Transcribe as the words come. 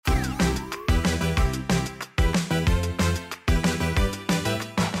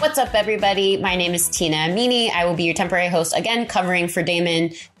What's up, everybody? My name is Tina Amini. I will be your temporary host again, covering for Damon.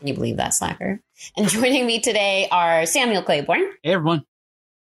 Can you believe that, Slacker? And joining me today are Samuel Claiborne. Hey, everyone.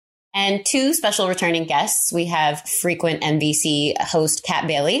 And two special returning guests. We have frequent NBC host Kat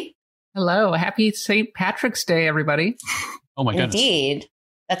Bailey. Hello. Happy St. Patrick's Day, everybody. Oh, my goodness. Indeed.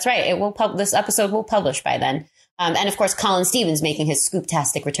 That's right. It will this episode will publish by then. And of course, Colin Stevens making his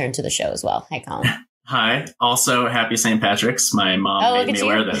scoop-tastic return to the show as well. Hi, Colin. Hi. Also, happy St. Patrick's. My mom made me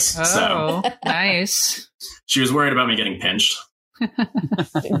wear this. Oh, nice. She was worried about me getting pinched.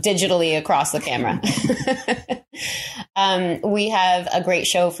 Digitally across the camera. We have a great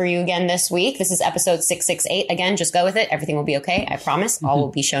show for you again this week. This is episode 668. Again, just go with it. Everything will be okay. I promise. All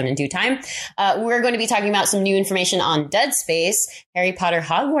will be shown in due time. We're going to be talking about some new information on Dead Space, Harry Potter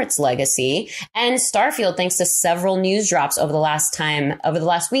Hogwarts Legacy, and Starfield, thanks to several news drops over the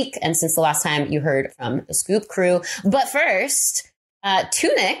last week, and since the last time you heard from the Scoop crew. But first,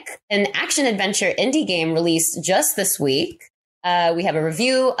 Tunic, an action-adventure indie game released just this week. We have a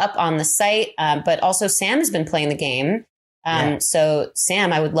review up on the site, but also Sam has been playing the game. So,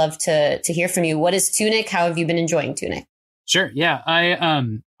 Sam, I would love to hear from you. What is Tunic? How have you been enjoying Tunic? Sure. Yeah,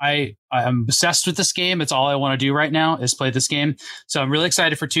 I'm obsessed with this game. It's all I want to do right now is play this game. So I'm really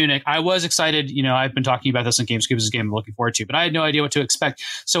excited for Tunic. I was excited. You know, I've been talking about this on Gamescoop as a game I'm looking forward to, but I had no idea what to expect.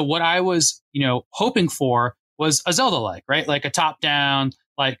 So what I was, hoping for was a Zelda-like, right? Like a top-down,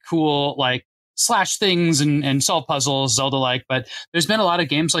 like cool, like slash things and solve puzzles, Zelda-like. But there's been a lot of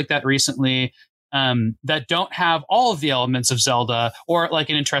games like that recently that don't have all of the elements of Zelda or like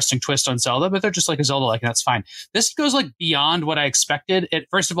an interesting twist on Zelda, but they're just like a Zelda-like, and that's fine. This goes like beyond what I expected.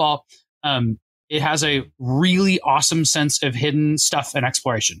 First of all, it has a really awesome sense of hidden stuff and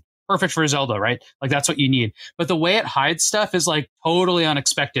exploration. Perfect for Zelda, right? Like that's what you need. But the way it hides stuff is like totally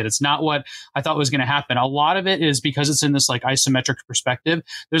unexpected. It's not what I thought was going to happen. A lot of it is because it's in this like isometric perspective.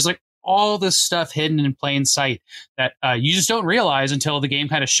 There's like all this stuff hidden in plain sight that you just don't realize until the game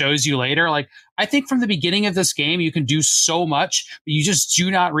kind of shows you later. Like, I think from the beginning of this game, you can do so much, but you just do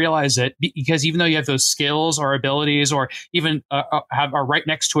not realize it because even though you have those skills or abilities or even are right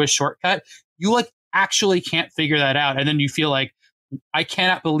next to a shortcut, you like actually can't figure that out. And then you feel like, I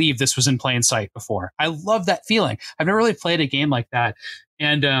cannot believe this was in plain sight before. I love that feeling. I've never really played a game like that.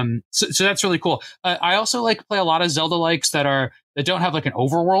 And so that's really cool. I also like to play a lot of Zelda-likes that don't have like an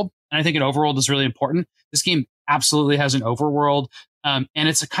overworld. And I think an overworld is really important. This game absolutely has an overworld. And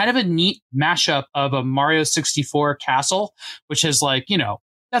it's a kind of a neat mashup of a Mario 64 castle, which is like,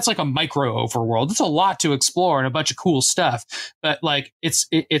 that's like a micro overworld. It's a lot to explore and a bunch of cool stuff. But like,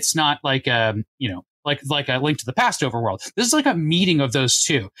 it's not like, like a Link to the Past overworld. This is like a meeting of those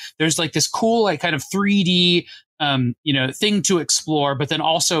two. There's like this cool, like kind of 3D, thing to explore, but then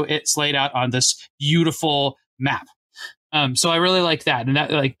also it's laid out on this beautiful map. So I really like that. And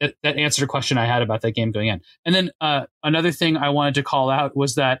that answered a question I had about that game going in. And then, another thing I wanted to call out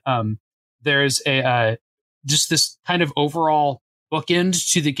was that, there's just this kind of overall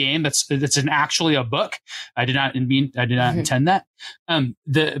bookend to the game that's actually a book. I did not intend that.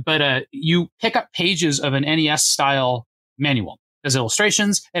 But you pick up pages of an NES style manual. It has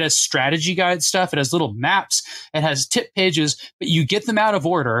illustrations, it has strategy guide stuff, it has little maps, it has tip pages, but you get them out of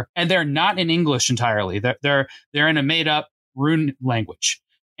order and they're not in English entirely. They're in a made up rune language.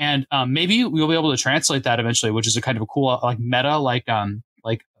 And maybe we'll be able to translate that eventually, which is a kind of a cool like meta like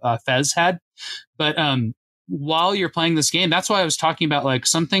Fez had. But while you're playing this game, that's why I was talking about like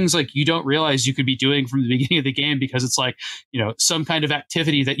some things like you don't realize you could be doing from the beginning of the game because it's like, some kind of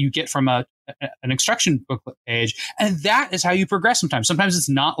activity that you get from an instruction booklet page. And that is how you progress sometimes. Sometimes it's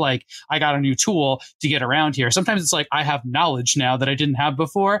not like I got a new tool to get around here. Sometimes it's like I have knowledge now that I didn't have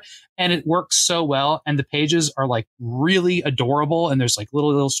before. And it works so well. And the pages are like really adorable. And there's like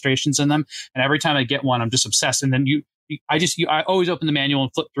little illustrations in them. And every time I get one, I'm just obsessed. And then I always open the manual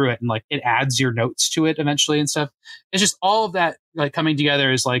and flip through it and like it adds your notes to it eventually and stuff. It's just all of that like coming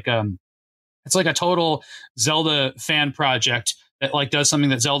together is like, it's like a total Zelda fan project that like does something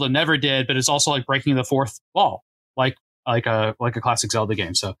that Zelda never did, but it's also like breaking the fourth wall, like a classic Zelda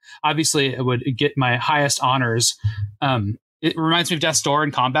game. So obviously it would get my highest honors. It reminds me of Death's Door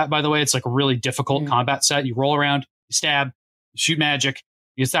in combat, by the way. It's like a really difficult combat set. You roll around, you stab, you shoot magic.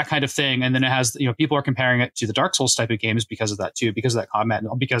 It's that kind of thing. And then it has, people are comparing it to the Dark Souls type of games because of that too, because of that combat,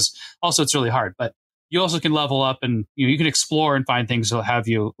 and because also it's really hard. But you also can level up and you can explore and find things that'll have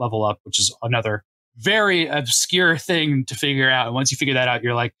you level up, which is another very obscure thing to figure out. And once you figure that out,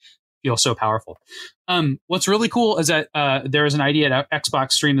 you're like, feel so powerful. What's really cool is that there was an idea at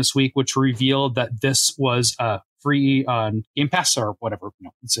Xbox stream this week, which revealed that this was free on Game Pass or whatever.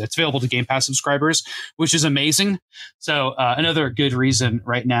 It's available to Game Pass subscribers, which is amazing. So another good reason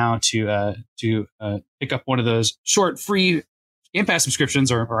right now to pick up one of those short free Game Pass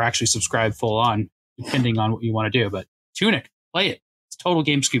subscriptions or actually subscribe full on, depending on what you want to do. But Tunic, play it. It's a total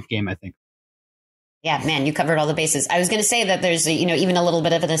Game Scoop game, I think. Yeah, man, you covered all the bases. I was going to say that there's, even a little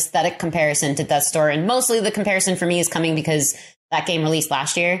bit of an aesthetic comparison to Death's Door. And mostly the comparison for me is coming because that game released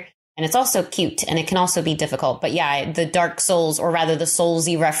last year. And it's also cute and it can also be difficult. But yeah, the Dark Souls, or rather the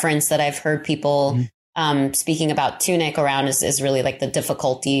Soulsy reference that I've heard people speaking about Tunic around is really like the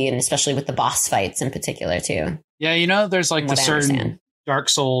difficulty, and especially with the boss fights in particular too. Yeah, there's like the certain Dark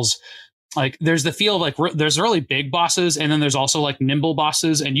Souls, like there's the feel of like there's really big bosses, and then there's also like nimble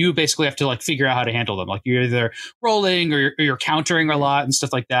bosses, and you basically have to like figure out how to handle them. Like you're either rolling or you're countering a lot and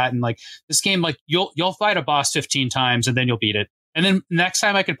stuff like that. And like this game, like you'll fight a boss 15 times and then you'll beat it. And then next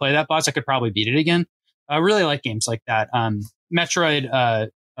time I could play that boss, I could probably beat it again. I really like games like that. Metroid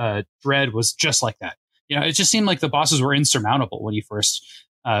Dread was just like that. It just seemed like the bosses were insurmountable when you first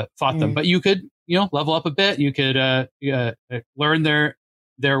fought them, but you could level up a bit. You could learn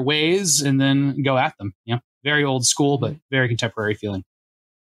their ways and then go at them. Very old school, but very contemporary feeling.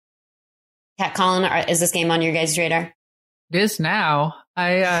 Kat, Colin, is this game on your guys' radar? It is now.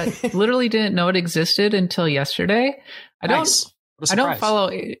 I literally didn't know it existed until yesterday. I don't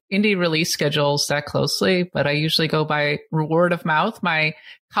follow indie release schedules that closely, but I usually go by word of mouth. My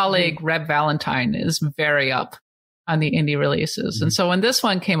colleague Reb Valentine is very up on the indie releases. And so when this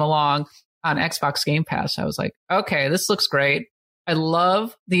one came along on Xbox Game Pass, I was like, okay, this looks great. I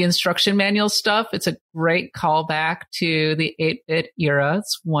love the instruction manual stuff. It's a great callback to the 8-bit era.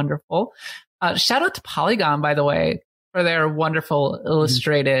 It's wonderful. Shout out to Polygon, by the way, for their wonderful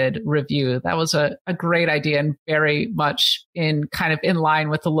illustrated review. That was a great idea and very much in line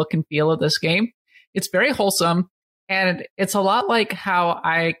with the look and feel of this game. It's very wholesome, and it's a lot like how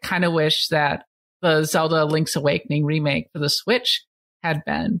I kind of wish that the Zelda Link's Awakening remake for the Switch had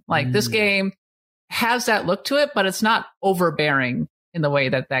been. Like this game has that look to it, but it's not overbearing in the way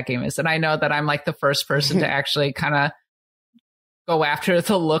that game is. And I know that I'm like the first person to actually kind of go after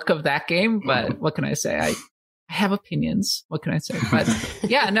the look of that game, but what can I say? I have opinions. What can I say? But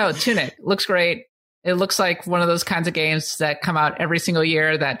yeah, no, Tunic looks great. It looks like one of those kinds of games that come out every single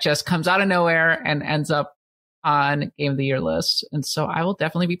year that just comes out of nowhere and ends up on Game of the Year list. And so I will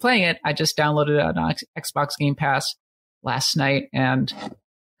definitely be playing it. I just downloaded it on Xbox Game Pass last night, and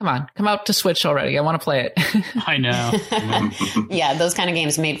come out to Switch already. I want to play it. I know. Yeah, those kind of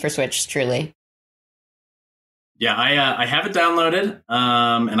games made for Switch, truly. Yeah, I have it downloaded,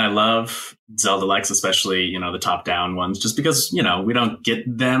 and I love Zelda-likes, especially, the top-down ones, just because, we don't get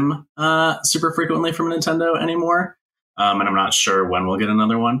them super frequently from Nintendo anymore, and I'm not sure when we'll get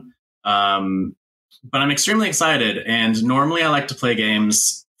another one. But I'm extremely excited, and normally I like to play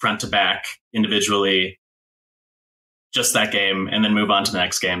games front to back individually, just that game, and then move on to the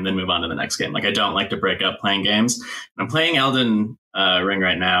next game, then move on to the next game. Like, I don't like to break up playing games. I'm playing Elden Ring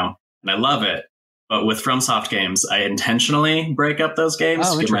right now, and I love it. But with FromSoft games, I intentionally break up those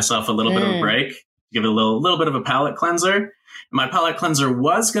games to give myself a little bit of a break, give it a little bit of a palate cleanser. And my palate cleanser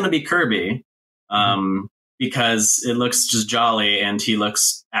was going to be Kirby, because it looks just jolly and he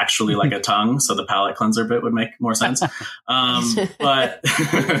looks actually like a tongue. So the palate cleanser bit would make more sense. But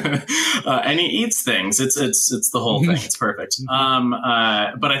and he eats things. It's the whole thing. It's perfect.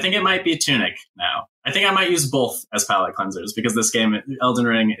 But I think it might be Tunic now. I think I might use both as palate cleansers because this game, Elden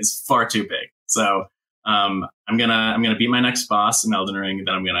Ring, is far too big. So I'm gonna beat my next boss in Elden Ring, and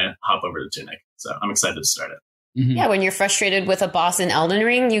then I'm gonna hop over to Tunic. So I'm excited to start it. Yeah, when you're frustrated with a boss in Elden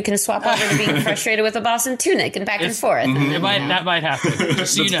Ring, you can swap over to being frustrated with a boss in Tunic and back and forth. That might happen.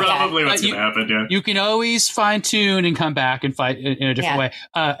 That's probably what's going to happen. Yeah, you can always fine tune and come back and fight in a different way.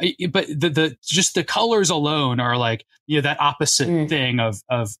 But the colors alone are like that opposite thing of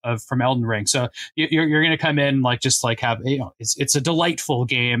from Elden Ring. So you're going to come in have it's a delightful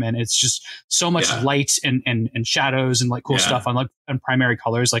game, and it's just so much light and shadows and like cool stuff on primary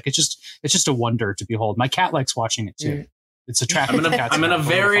colors. Like it's just a wonder to behold. My cat likes watching it too. It's attractive. I'm in a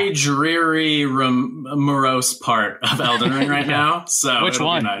very dreary, morose part of Elden Ring right now. So which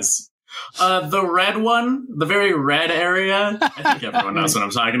one? Be nice. The red one, the very red area. I think everyone knows what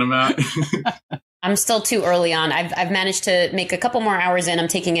I'm talking about. I'm still too early on. I've managed to make a couple more hours in. I'm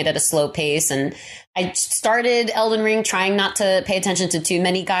taking it at a slow pace, and I started Elden Ring trying not to pay attention to too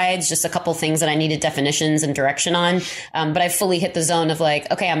many guides, just a couple things that I needed definitions and direction on. But I fully hit the zone of like,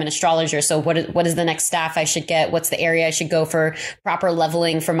 okay, I'm an astrologer. So what is the next staff I should get? What's the area I should go for proper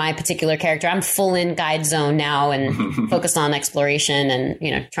leveling for my particular character? I'm full in guide zone now and focused on exploration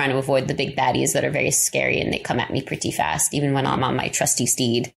and, trying to avoid the big baddies that are very scary and they come at me pretty fast, even when I'm on my trusty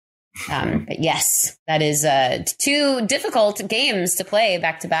steed. But yes, that is 2 difficult games to play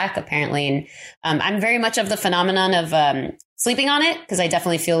back to back, apparently. And I'm very much of the phenomenon of sleeping on it, because I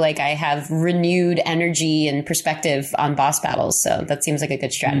definitely feel like I have renewed energy and perspective on boss battles. So that seems like a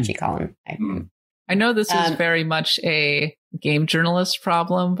good strategy, Colin. I know this is very much a game journalist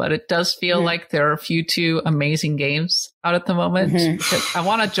problem, but it does feel like there are a few 2 amazing games out at the moment. I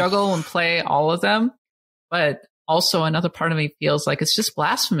want to juggle and play all of them, but also, another part of me feels like it's just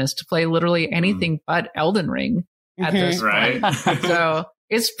blasphemous to play literally anything but Elden Ring at this point. So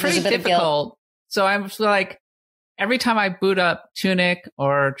it's pretty difficult. So I'm like, every time I boot up Tunic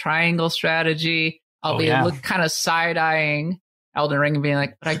or Triangle Strategy, I'll be kind of side-eyeing Elden Ring and being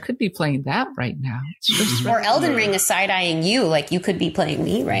like, but I could be playing that right now. It's just or Elden Ring is side-eyeing you, like you could be playing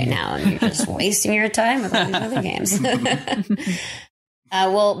me right now and you're just wasting your time with all these other games.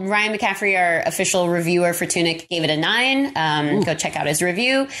 Well, Ryan McCaffrey, our official reviewer for Tunic, gave it a 9. Go check out his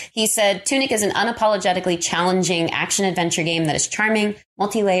review. He said, Tunic is an unapologetically challenging action-adventure game that is charming,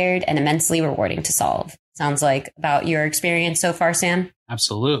 multi-layered, and immensely rewarding to solve. Sounds like about your experience so far, Sam?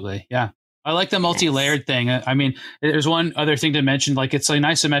 Absolutely, yeah. I like the multi-layered thing. I mean, there's one other thing to mention, like it's an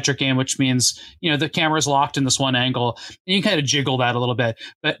isometric game, which means, the camera's locked in this one angle. And you kind of jiggle that a little bit.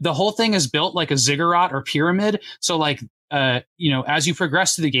 But the whole thing is built like a ziggurat or pyramid. So like, as you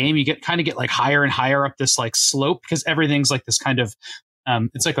progress through the game, you get like higher and higher up this like slope, because everything's like this kind of,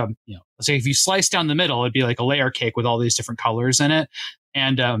 it's like let's say if you slice down the middle, it'd be like a layer cake with all these different colors in it.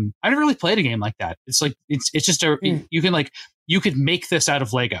 And I never really played a game like that. It's like, it's just you could make this out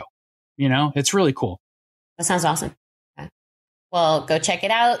of Lego, it's really cool. That sounds awesome. Okay. Well, go check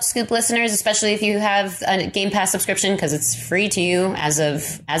it out, Scoop listeners, especially if you have a Game Pass subscription, because it's free to you as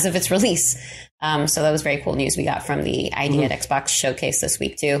of its release. So that was very cool news we got from the ID at Xbox showcase this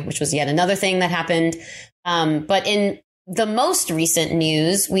week too, which was yet another thing that happened. But in the most recent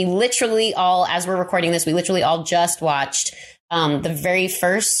news, we literally all, as we're recording this, just watched the very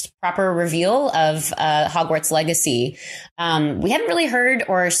first proper reveal of Hogwarts Legacy. We hadn't really heard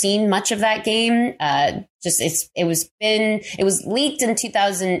or seen much of that game. It was leaked in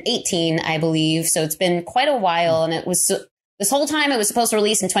 2018, I believe. So it's been quite a while, and this whole time it was supposed to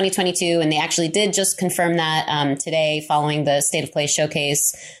release in 2022, and they actually did just confirm that today following the State of Play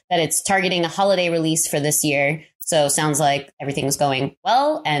showcase that it's targeting a holiday release for this year. So sounds like everything was going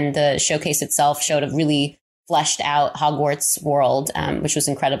well, and the showcase itself showed a really fleshed out Hogwarts world, which was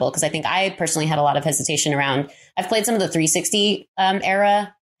incredible, because I think I personally had a lot of hesitation around. I've played some of the 360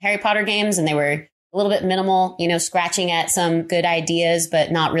 era Harry Potter games, and they were a little bit minimal, scratching at some good ideas,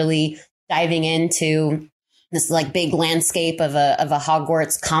 but not really diving into this like big landscape of a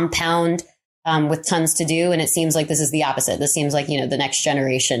Hogwarts compound with tons to do. And it seems like this is the opposite. This seems like, the next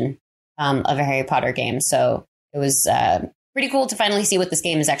generation of a Harry Potter game. So it was pretty cool to finally see what this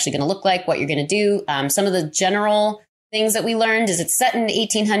game is actually going to look like, what you're going to do. Some of the general things that we learned is it's set in the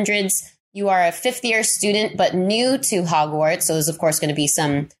 1800s. You are a 5th-year student, but new to Hogwarts. So there's, of course, going to be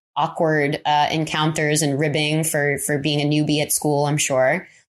some awkward encounters and ribbing for being a newbie at school, I'm sure.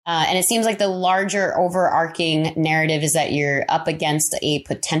 And it seems like the larger overarching narrative is that you're up against a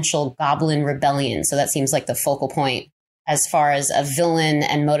potential goblin rebellion. So that seems like the focal point as far as a villain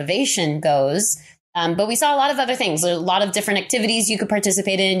and motivation goes. But we saw a lot of other things. There's a lot of different activities you could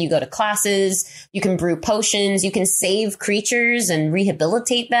participate in. You go to classes, you can brew potions, you can save creatures and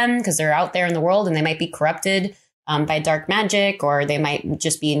rehabilitate them because they're out there in the world and they might be corrupted by dark magic, or they might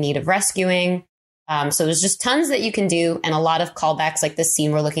just be in need of rescuing. So there's just tons that you can do, and a lot of callbacks like this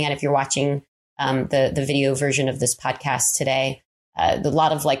scene we're looking at if you're watching the video version of this podcast today. A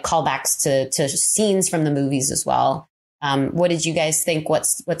lot of like callbacks to scenes from the movies as well. What did you guys think? What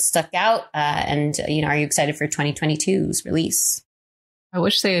stuck out? And are you excited for 2022's release? I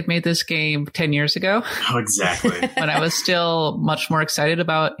wish they had made this game 10 years ago. Oh, exactly. When I was still much more excited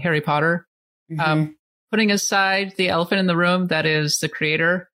about Harry Potter. Mm-hmm. Putting aside the elephant in the room that is the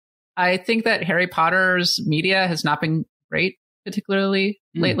creator, I think that Harry Potter's media has not been great, particularly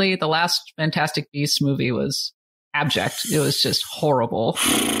lately. The last Fantastic Beasts movie was abject. It was just horrible.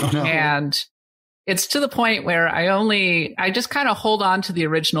 Oh, no. And it's to the point where I just kind of hold on to the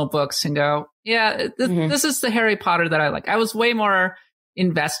original books and go, yeah, this is the Harry Potter that I like. I was way more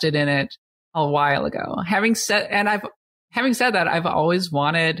invested in it a while ago. Having said that, I've always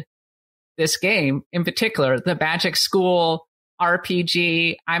wanted this game in particular, the Magic School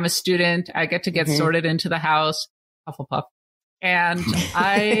RPG. I'm a student. I get to get sorted into the house, Hufflepuff. And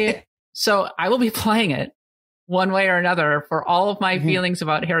so I will be playing it one way or another for all of my feelings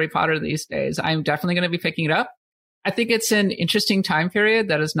about Harry Potter these days. I'm definitely going to be picking it up. I think it's an interesting time period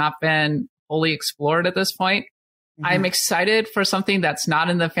that has not been fully explored at this point. I'm excited for something that's not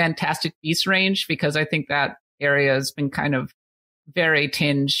in the Fantastic Beasts range, because I think that area has been kind of very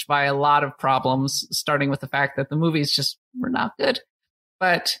tinged by a lot of problems, starting with the fact that the movies just were not good.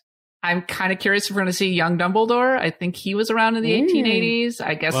 But I'm kind of curious if we're going to see young Dumbledore. I think he was around in the 1880s.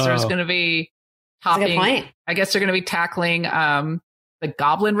 I guess there's going to be I guess they're going to be tackling the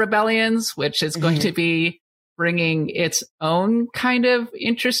Goblin Rebellions, which is going to be bringing its own kind of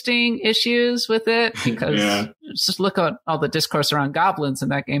interesting issues with it, because just look at all the discourse around goblins in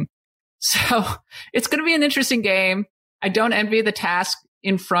that game. So it's going to be an interesting game. I don't envy the task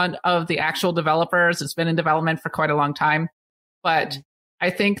in front of the actual developers. It's been in development for quite a long time, but I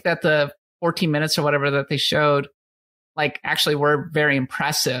think that the 14 minutes or whatever that they showed, like, actually were very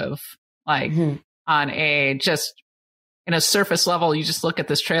impressive. Like on a just in a surface level, you just look at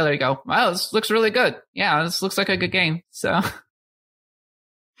this trailer, you go, wow, this looks really good. Yeah, this looks like a good game. So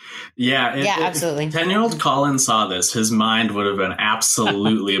absolutely. 10-year-old Colin saw this, his mind would have been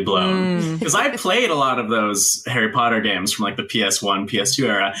absolutely blown. Because I played a lot of those Harry Potter games from like the PS1, PS2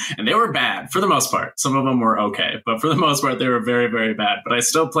 era, and they were bad for the most part. Some of them were okay, but for the most part, they were very, very bad. But I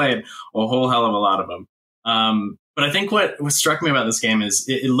still played a whole hell of a lot of them. But I think what struck me about this game is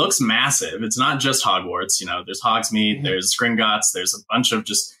it looks massive. It's not just Hogwarts. You know, there's Hogsmeade, there's Gringotts, there's a bunch of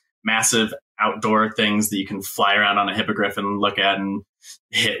just massive outdoor things that you can fly around on a hippogriff and look at and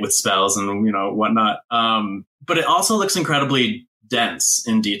hit with spells and, you know, whatnot. But it also looks incredibly dense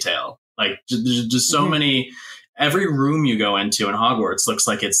in detail. Like just so many, every room you go into in Hogwarts looks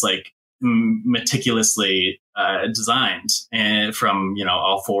like it's like meticulously designed, and from, you know,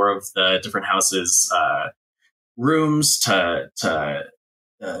 all four of the different houses, rooms to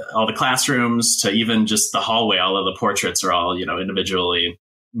all the classrooms to even just the hallway. All of the portraits are all, you know, individually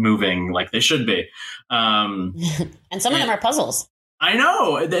moving like they should be. And some of them are puzzles. I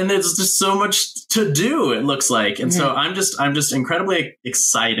know. And there's just so much to do, it looks like. And so I'm just incredibly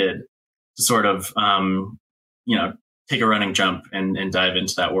excited to sort of, you know, take a running jump and dive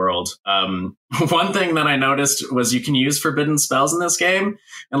into that world. One thing that I noticed was you can use forbidden spells in this game,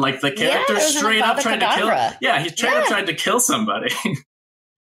 and like the character straight up tried to kill. Yeah, he tried to kill somebody.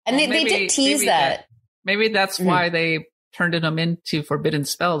 And they did tease that. Maybe that's why they turned him into forbidden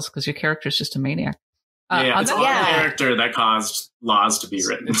spells, because your character is just a maniac. It's a character that caused laws to be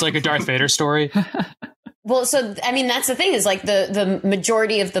written. It's like a Darth Vader story. Well, so, I mean, that's the thing is like the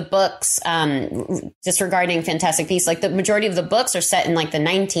majority of the books, disregarding Fantastic Beasts, like the majority of the books are set in like the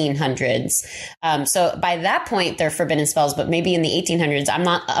 1900s. So by that point, they're forbidden spells, but maybe in the 1800s, I'm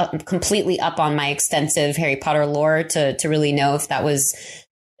not completely up on my extensive Harry Potter lore to really know if that was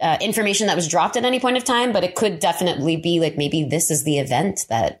information that was dropped at any point of time, but it could definitely be like, maybe this is the event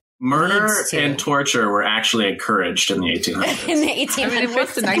that murder and torture were actually encouraged in the 1800s. In the 1800s. I mean, it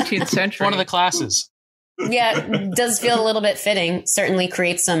was the 19th century. One of the classes. Yeah, it does feel a little bit fitting. Certainly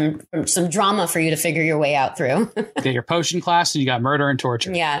creates some drama for you to figure your way out through. You got your potion class and you got murder and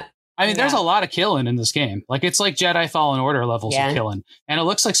torture. Yeah. I mean, there's a lot of killing in this game. Like, it's like Jedi Fallen Order levels of killing. And it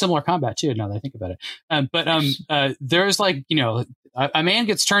looks like similar combat, too, now that I think about it. But there's, like, you know, a man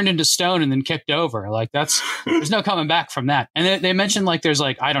gets turned into stone and then kicked over. Like, there's no coming back from that. And they mentioned, like, there's,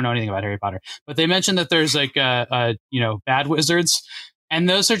 like, I don't know anything about Harry Potter, but they mentioned that there's, like, you know, bad wizards. And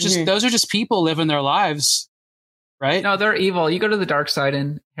those are just people living their lives. Right? No, they're evil. You go to the dark side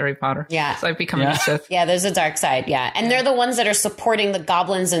in Harry Potter. Yeah. It's like becoming a Sith. Yeah, there's a dark side. Yeah. And they're the ones that are supporting the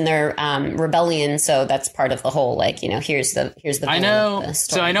goblins in their rebellion. So that's part of the whole, like, you know, here's the I know.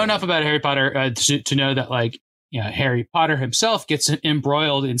 So I know enough about Harry Potter to know that, like, you know, Harry Potter himself gets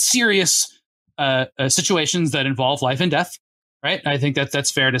embroiled in serious situations that involve life and death. Right? I think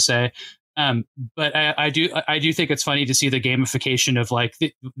that's fair to say. But I do think it's funny to see the gamification of, like,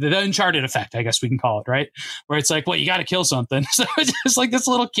 the Uncharted effect, I guess we can call it, right? Where it's like, well, you got to kill something. So it's just like this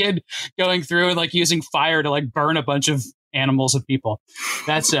little kid going through and, like, using fire to, like, burn a bunch of animals and people.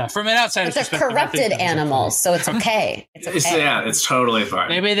 That's from an outsider's perspective. But they're corrupted animals, so it's okay. It's okay. Yeah, it's totally fine.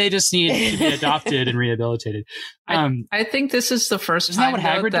 Maybe they just need to be adopted and rehabilitated. I think this is the first time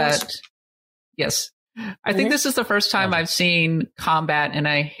that what Hagrid does? Yes. I think this is the first time I've seen combat in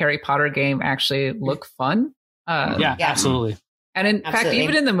a Harry Potter game actually look fun. Yeah, absolutely. And in fact,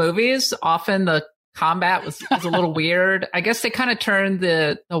 even in the movies, often the combat was a little weird. I guess they kind of turned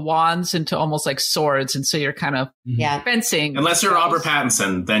the wands into almost like swords, and so you're kind of fencing. Unless you're Robert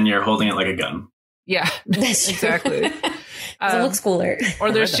Pattinson, then you're holding it like a gun. Yeah, exactly. It looks cooler.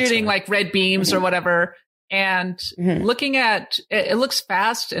 Or they're shooting like red beams or whatever. And looking at it looks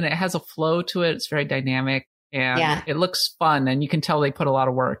fast and it has a flow to it. It's very dynamic and it looks fun. And you can tell they put a lot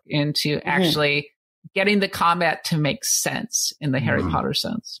of work into actually getting the combat to make sense in the Harry Potter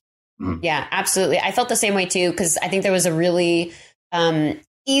sense. Yeah, absolutely. I felt the same way too, because I think there was a really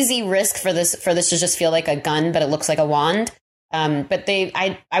easy risk for this to just feel like a gun, but it looks like a wand. But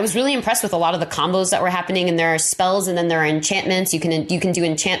I was really impressed with a lot of the combos that were happening, and there are spells and then there are enchantments. You can do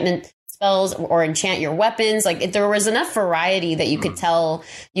enchantment spells or enchant your weapons. Like there was enough variety that you could tell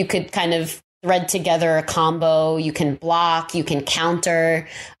you could kind of thread together a combo. You can block, you can counter.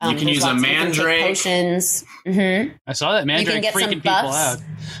 You can use a mandrake. Potions. I saw that mandrake freaking people out.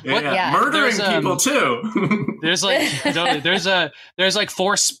 Murdering people too. There's like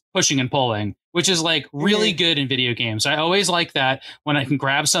force pushing and pulling, which is like really good in video games. I always like that when I can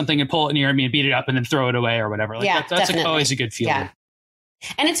grab something and pull it near me and beat it up and then throw it away or whatever. Like that's like always a good feeling. Yeah.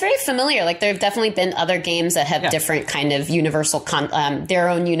 And it's very familiar. Like there have definitely been other games that have different kind of universal, their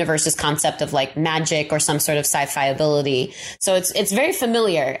own universe's concept of like magic or some sort of sci-fi ability. So it's very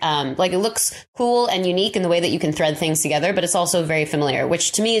familiar. Like it looks cool and unique in the way that you can thread things together, but it's also very familiar,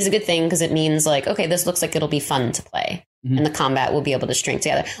 which to me is a good thing because it means like, okay, this looks like it'll be fun to play and the combat will be able to string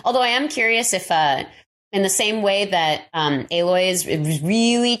together. Although I am curious if, in the same way that Aloy is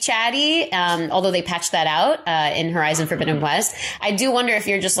really chatty, although they patched that out in Horizon Forbidden West, I do wonder if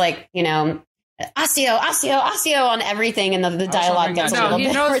you're just like, Accio on everything, and the dialogue gets a little bit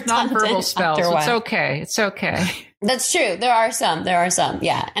redundant. It's nonverbal spells. It's okay. It's okay. That's true. There are some.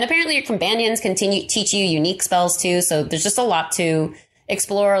 Yeah. And apparently your companions can teach you unique spells too. So there's just a lot to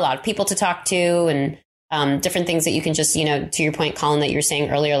explore, a lot of people to talk to, and different things that you can just, to your point, Colin, that you were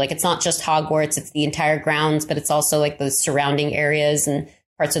saying earlier, like it's not just Hogwarts, it's the entire grounds, but it's also like the surrounding areas and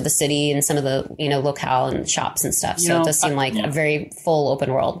parts of the city and some of the, locale and shops and stuff. So it does seem like a very full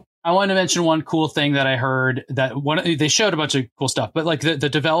open world. I wanted to mention one cool thing that I heard that they showed a bunch of cool stuff, but like the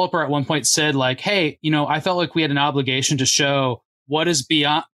developer at one point said like, hey, I felt like we had an obligation to show what is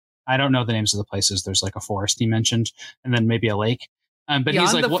beyond. I don't know the names of the places. There's like a forest he mentioned and then maybe a lake. But beyond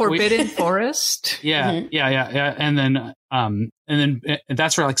he's like the forbidden forest. Yeah. And then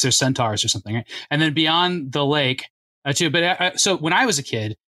that's where like there's centaurs or something. Right? And then beyond the lake too. But so when I was a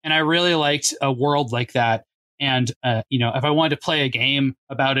kid and I really liked a world like that, and if I wanted to play a game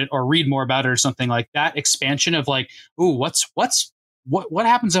about it or read more about it or something like that, expansion of like, ooh, what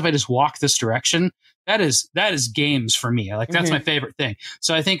happens if I just walk this direction? That is games for me. Like that's my favorite thing.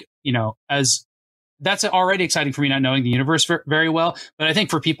 So I think as that's already exciting for me, not knowing the universe very well. But I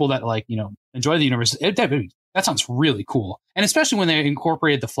think for people that like, enjoy the universe, that sounds really cool. And especially when they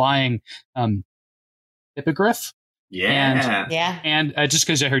incorporated the flying hippogriff. Yeah. And just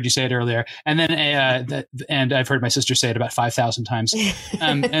because I heard you say it earlier. And then, and I've heard my sister say it about 5,000 times.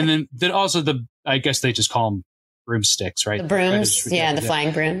 And then also I guess they just call them broomsticks, right? The brooms. The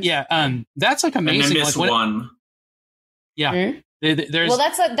flying brooms. Yeah. That's like amazing. And then one. Yeah. Mm-hmm.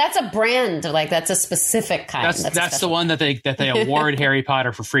 That's a brand, like that's a specific kind. That's the one that they award Harry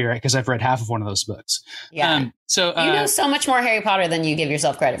Potter for free, right? Because I've read half of one of those books. Yeah. So you know so much more Harry Potter than you give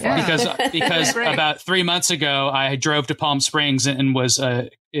yourself credit for. Yeah. Because about 3 months ago, I drove to Palm Springs and was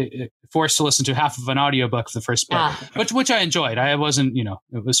forced to listen to half of an audiobook for the first book, which I enjoyed. I wasn't,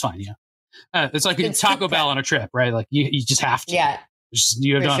 it was fine. Yeah. It's like Taco Bell on a trip, right? Like you just have to. Yeah.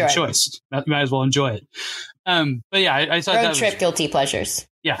 You don't have a choice. You might as well enjoy it. But yeah, I thought road trip guilty pleasures.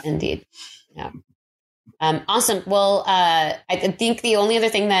 Yeah, indeed. Yeah. Awesome. Well, I think the only other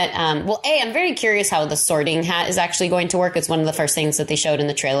thing that, I'm very curious how the sorting hat is actually going to work. It's one of the first things that they showed in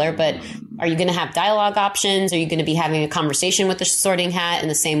the trailer, but are you going to have dialogue options? Are you going to be having a conversation with the sorting hat in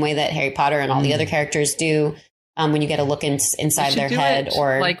the same way that Harry Potter and all the other characters do? When you get a look inside their head,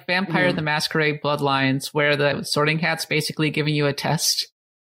 or like Vampire the Masquerade Bloodlines, where the sorting hat's basically giving you a test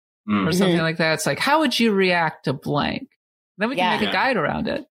or something like that. It's like, how would you react to blank? Then we can make a guide around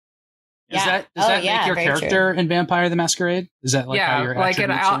it. Does that make your character in Vampire the Masquerade? Is that like how your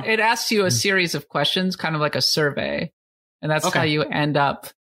it asks you a series of questions, kind of like a survey, and that's how you end up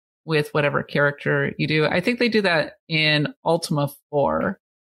with whatever character you do. I think they do that in Ultima 4.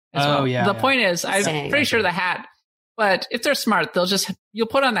 The point is, I'm pretty sure the hat, but if they're smart, you'll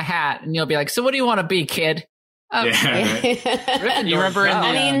put on the hat and you'll be like, so what do you want to be, kid? You remember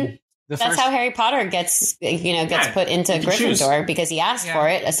that's how Harry Potter gets put into Gryffindor because he asked for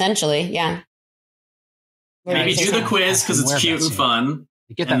it, essentially. Yeah. Maybe do the quiz because it's cute and fun.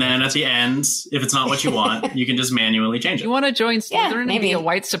 And then at the end, if it's not what you want, you can just manually change it. You want to join Slytherin and be a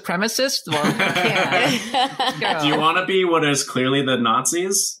white supremacist? Well, do you want to be what is clearly the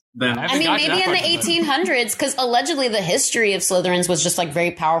Nazis? Then I mean, maybe in the 1800s, because allegedly the history of Slytherins was just like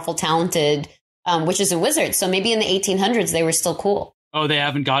very powerful, talented witches and wizards. So maybe in the 1800s they were still cool. Oh, they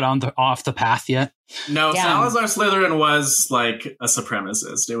haven't got off the path yet? No, Salazar Slytherin was like a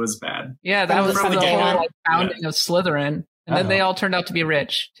supremacist. It was bad. Yeah, that was from the whole founding of Slytherin. And then they all turned out to be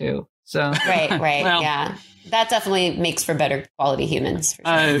rich, too. So Right, well, yeah. That definitely makes for better quality humans. For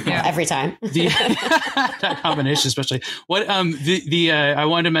sure. Every time. That combination, especially. What I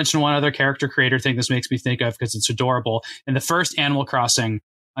wanted to mention one other character creator thing this makes me think of because it's adorable. In the first Animal Crossing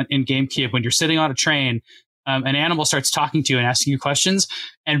in GameCube, when you're sitting on a train, an animal starts talking to you and asking you questions.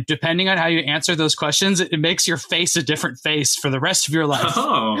 And depending on how you answer those questions, it makes your face a different face for the rest of your life.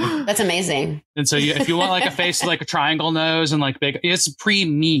 Oh, that's amazing. And so if you want like a face with like a triangle nose and like big, it's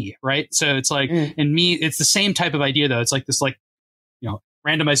pre-me, right? So it's like in me, it's the same type of idea though. It's like this like,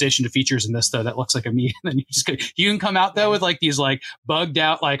 randomization to features in this though that looks like a me. And then you can come out though with like these like bugged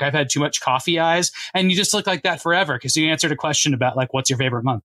out, like I've had too much coffee eyes, and you just look like that forever because you answered a question about like what's your favorite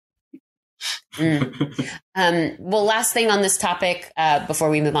month. Well, last thing on this topic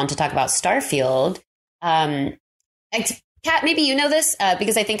before we move on to talk about Starfield, Kat, maybe you know this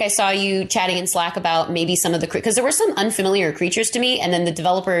because I think I saw you chatting in Slack about maybe some of the because there were some unfamiliar creatures to me, and then the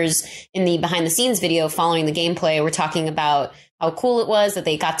developers in the behind the scenes video following the gameplay were talking about how cool it was that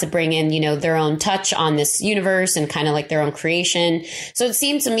they got to bring in, their own touch on this universe and kind of like their own creation. So it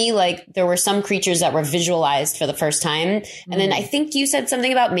seemed to me like there were some creatures that were visualized for the first time. And then I think you said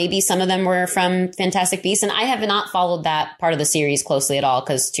something about maybe some of them were from Fantastic Beasts. And I have not followed that part of the series closely at all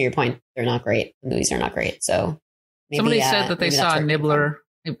because, to your point, they're not great. The movies are not great. So maybe, somebody said that they saw a Nibbler.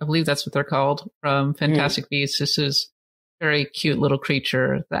 I believe that's what they're called from Fantastic Beasts. This is very cute little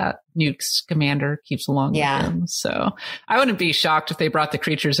creature that Newt's commander keeps along with him. So I wouldn't be shocked if they brought the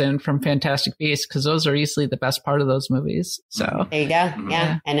creatures in from Fantastic Beasts because those are easily the best part of those movies. So there you go.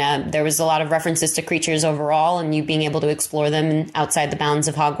 Yeah. And there was a lot of references to creatures overall and you being able to explore them outside the bounds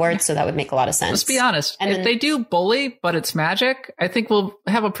of Hogwarts. So that would make a lot of sense. Let's be honest. And if they do bully, but it's magic, I think we'll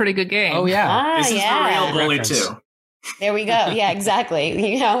have a pretty good game. Oh, yeah. This is the real bully, too. There we go. Yeah,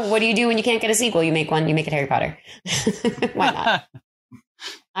 exactly. What do you do when you can't get a sequel? You make one. You make it Harry Potter. Why not?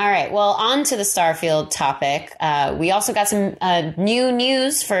 All right. Well, on to the Starfield topic. We also got some new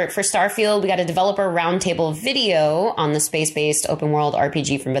news for Starfield. We got a developer roundtable video on the space-based open world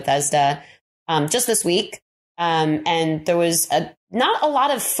RPG from Bethesda just this week. And there was not a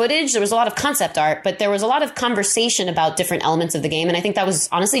lot of footage. There was a lot of concept art, but there was a lot of conversation about different elements of the game. And I think that was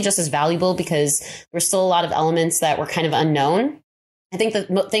honestly just as valuable because there were still a lot of elements that were kind of unknown. I think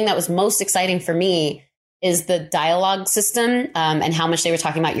the thing that was most exciting for me is the dialogue system and how much they were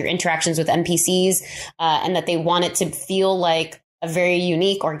talking about your interactions with NPCs and that they want it to feel like a very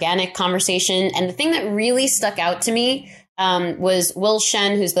unique, organic conversation. And the thing that really stuck out to me was Will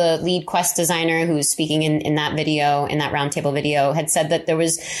Shen, who's the lead quest designer, who's speaking in that video, in that roundtable video, had said that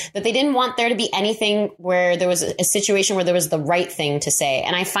they didn't want there to be anything where there was a situation where there was the right thing to say.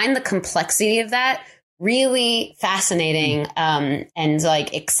 And I find the complexity of that really fascinating and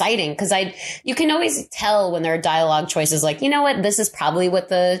like exciting because you can always tell when there are dialogue choices like, this is probably what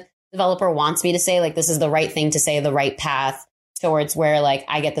the developer wants me to say. Like, this is the right thing to say, the right path towards where like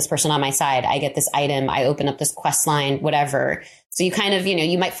I get this person on my side, I get this item, I open up this quest line, whatever. So you kind of,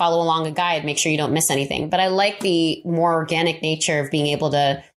 you might follow along a guide, make sure you don't miss anything. But I like the more organic nature of being able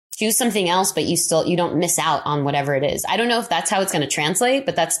to choose something else, but you don't miss out on whatever it is. I don't know if that's how it's going to translate,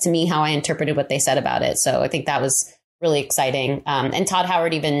 but that's to me how I interpreted what they said about it. So I think that was really exciting. And Todd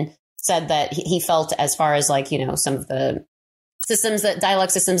Howard even said that he felt as far as like, some of the dialogue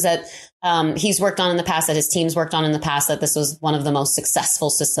systems that he's worked on in the past, that his team's worked on in the past, that this was one of the most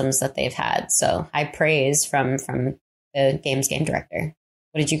successful systems that they've had. So high praise from the game director.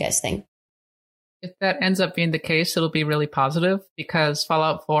 What did you guys think? If that ends up being the case, it'll be really positive because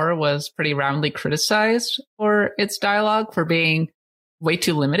Fallout 4 was pretty roundly criticized for its dialogue for being way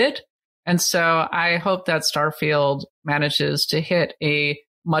too limited. And so I hope that Starfield manages to hit a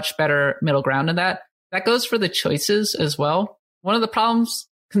much better middle ground in that. That goes for the choices as well. One of the problems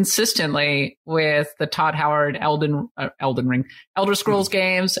consistently with the Todd Howard Elder Scrolls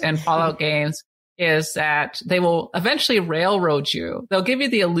games and Fallout games is that they will eventually railroad you. They'll give you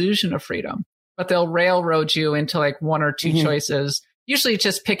the illusion of freedom, but they'll railroad you into like one or two choices, usually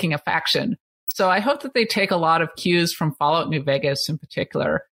just picking a faction. So I hope that they take a lot of cues from Fallout New Vegas in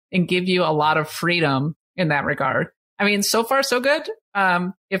particular and give you a lot of freedom in that regard. I mean, so far so good.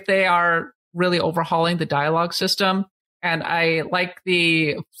 If they are really overhauling the dialogue system, And I like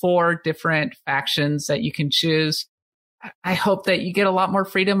the 4 different factions that you can choose. I hope that you get a lot more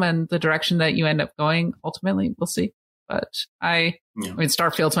freedom in the direction that you end up going. Ultimately, we'll see. But I mean,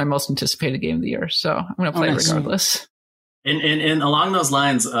 Starfield's my most anticipated game of the year, so I'm going to play regardless. And along those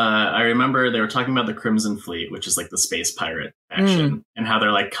lines, I remember they were talking about the Crimson Fleet, which is like the space pirate faction, and how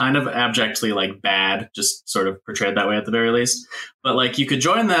they're like kind of abjectly like bad, just sort of portrayed that way at the very least. But like you could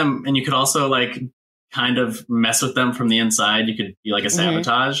join them, and you could also like kind of mess with them from the inside. You could be like a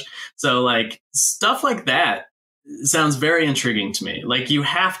sabotage. So like stuff like that sounds very intriguing to me. Like you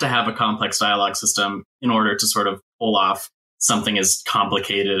have to have a complex dialogue system in order to sort of pull off something as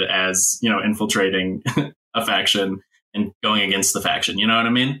complicated as, you know, infiltrating a faction and going against the faction. You know what I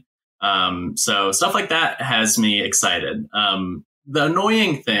mean? So stuff like that has me excited. The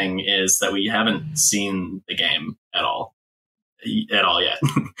annoying thing is that we haven't seen the game at all yet.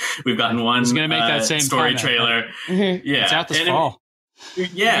 We've gotten one gonna make that same story comment. trailer. Yeah, it's out this fall.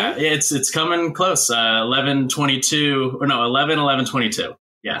 It's coming close. 11/22 or no 11/11/22.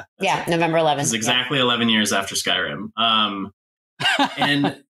 Yeah, November 11th. It's exactly 11 years after Skyrim. And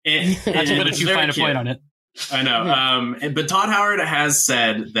that's a bit of too fine a point on it. I know. But Todd Howard has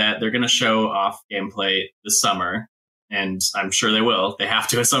said that they're going to show off gameplay this summer, and I'm sure they will. They have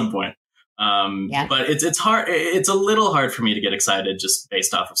to at some point. But it's hard. It's a little hard for me to get excited just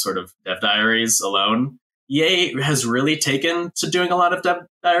based off of sort of Dev Diaries alone. EA has really taken to doing a lot of Dev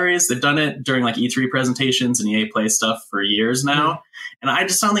Diaries. They've done it during like E3 presentations and EA Play stuff for years now. And I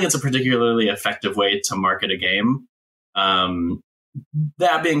just don't think it's a particularly effective way to market a game.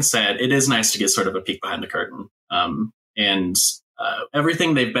 That being said, it is nice to get sort of a peek behind the curtain. And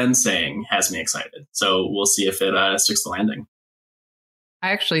everything they've been saying has me excited. So we'll see if it sticks the landing.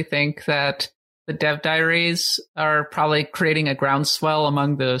 I actually think that the Dev Diaries are probably creating a groundswell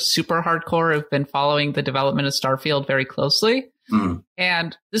among the super hardcore who've been following the development of Starfield very closely.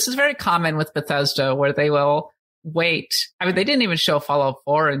 And this is very common with Bethesda, where they will wait. I mean, they didn't even show Fallout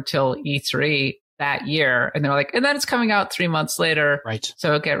 4 until E3 that year. And they're like, and then it's coming out 3 months later. Right.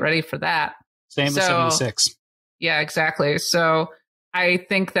 So get ready for that. Same with 76. Yeah, exactly. So I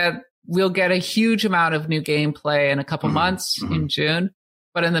think that we'll get a huge amount of new gameplay in a couple months in June.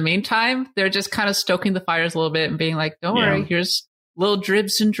 But in the meantime, they're just kind of stoking the fires a little bit and being like, don't worry, here's little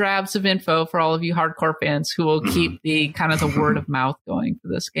dribs and drabs of info for all of you hardcore fans who will keep the kind of the word of mouth going for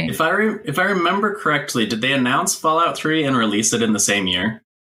this game. If I remember correctly, did they announce Fallout 3 and release it in the same year?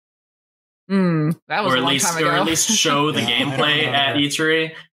 That was a long time ago. Or at least show the gameplay at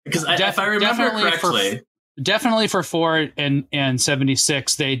E3? Because if I remember correctly... Definitely for 4 and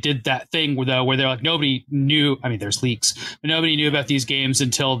 76, they did that thing where they're like, nobody knew. I mean, there's leaks, but nobody knew about these games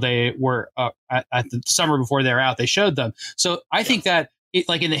until they were at the summer before they're out. They showed them. So I think that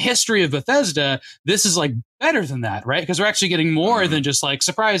like in the history of Bethesda, this is like better than that, right? Because we're actually getting more than just like,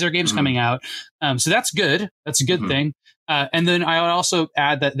 surprise, our game's coming out. So that's good. That's a good thing. And then I would also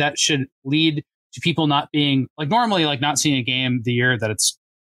add that should lead to people not being like normally like not seeing a game the year that it's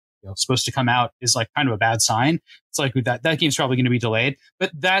supposed to come out is like kind of a bad sign. It's like that game's probably going to be delayed, but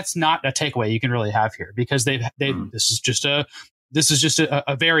that's not a takeaway you can really have here because this is just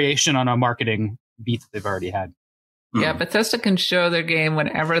a variation on a marketing beat that they've already had. Yeah, Bethesda can show their game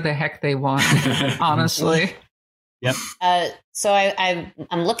whenever the heck they want, honestly. Yep. So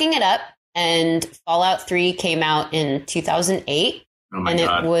I'm looking it up, and Fallout 3 came out in 2008. Oh my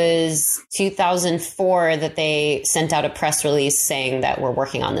God. It was 2004 that they sent out a press release saying that we're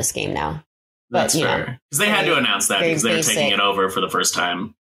working on this game now. That's fair. Because they had to announce that because they were taking it over for the first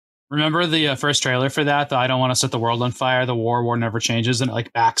time. Remember the first trailer for that? The I don't want to set the world on fire. The war never changes. And it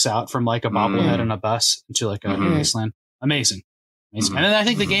like backs out from like a bobblehead on a bus into like a wasteland. Amazing. And then I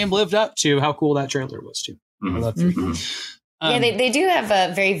think the game lived up to how cool that trailer was too. Yeah, they do have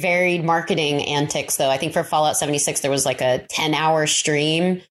a very varied marketing antics, though. I think for Fallout 76, there was like a 10-hour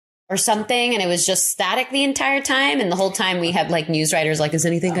stream or something, and it was just static the entire time. And the whole time we had like news writers like, is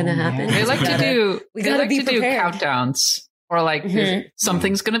anything going to happen? They like to do countdowns or like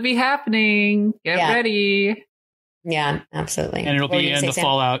something's going to be happening. Get ready. Yeah, absolutely. And it'll be in the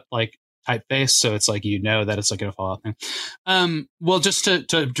Fallout like typeface, so it's like that it's like a Fallout thing. Well, just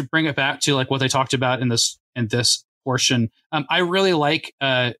to bring it back to like what they talked about in this portion. I really like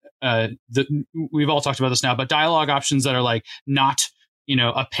we've all talked about this now, but dialogue options that are like not,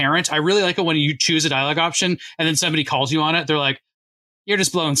 apparent. I really like it when you choose a dialogue option and then somebody calls you on it. They're like, you're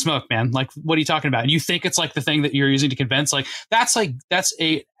just blowing smoke, man. Like, what are you talking about? And you think it's like the thing that you're using to convince. Like, that's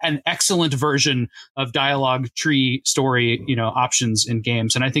an excellent version of dialogue tree story, options in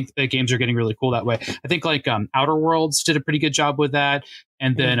games. And I think the games are getting really cool that way. I think like Outer Worlds did a pretty good job with that.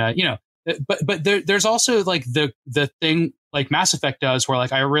 And then, but there's also like the thing like Mass Effect does, where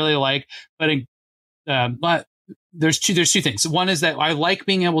like I really like, but there's two things. One is that I like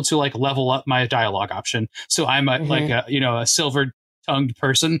being able to like level up my dialogue option, so I'm like a silver tongued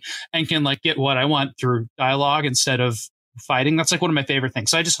person and can like get what I want through dialogue instead of fighting. That's like one of my favorite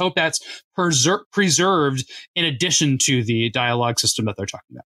things. So I just hope that's preserved in addition to the dialogue system that they're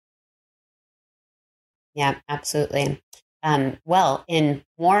talking about. Yeah, absolutely. Well, in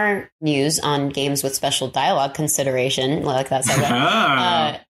more news on games with special dialogue consideration, like that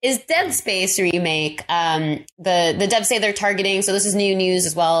segue, is Dead Space remake. The devs say they're targeting, so this is new news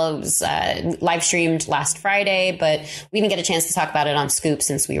as well. It was live streamed last Friday, but we didn't get a chance to talk about it on Scoop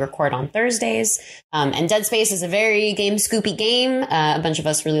since we record on Thursdays. And Dead Space is a very game scoopy game. A bunch of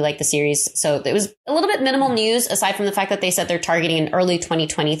us really like the series. So it was a little bit minimal news, aside from the fact that they said they're targeting an early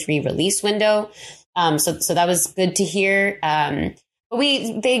 2023 release window. So that was good to hear. But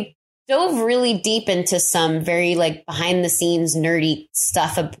they dove really deep into some very like behind the scenes nerdy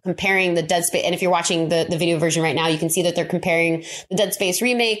stuff of comparing the Dead Space. And if you're watching the video version right now, you can see that they're comparing the Dead Space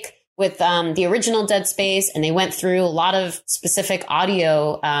remake with the original Dead Space. And they went through a lot of specific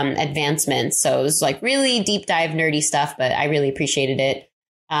audio advancements. So it was like really deep dive nerdy stuff, but I really appreciated it.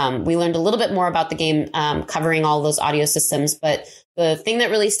 We learned a little bit more about the game, covering all those audio systems. But the thing that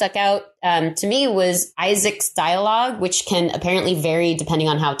really stuck out to me was Isaac's dialogue, which can apparently vary depending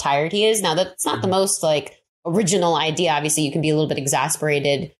on how tired he is. Now, that's not the most like original idea. Obviously, you can be a little bit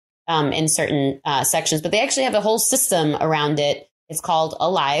exasperated in certain sections, but they actually have a whole system around it. It's called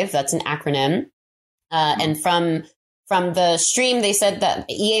Alive. That's an acronym. And from the stream, they said that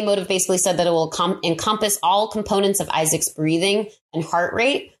EA Motive basically said that it will encompass all components of Isaac's breathing and heart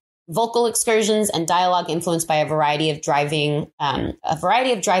rate, vocal excursions, and dialogue influenced by a variety of driving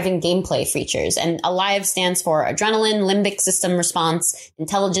gameplay features. And Alive stands for Adrenaline, Limbic System Response,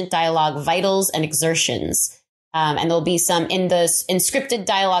 Intelligent Dialogue, Vitals, and Exertions. And there'll be some in scripted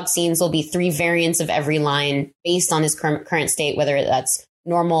dialogue scenes. There'll be 3 variants of every line based on his current state, whether that's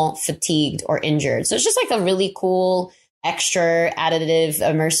normal, fatigued, or injured. So it's just like a really cool, extra additive,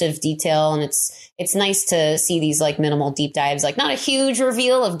 immersive detail. And it's nice to see these like minimal deep dives, like not a huge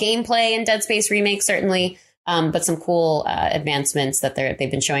reveal of gameplay in Dead Space Remake, certainly, but some cool advancements that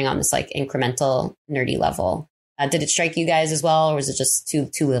they've been showing on this like incremental nerdy level. Did it strike you guys as well, or was it just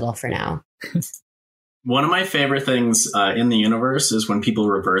too little for now? One of my favorite things in the universe is when people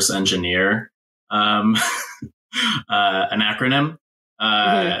reverse engineer an acronym.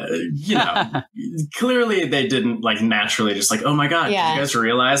 You know, clearly they didn't like naturally just like, oh my God, did you guys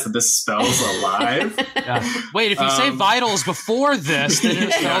realize that this spells alive? Wait, if you say vitals before this, then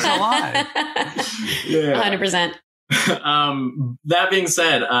it spells alive. 100%. That being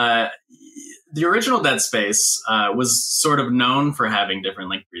said, the original Dead Space was sort of known for having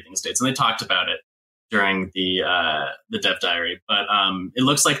different like breathing states, and they talked about it during the dev diary, but it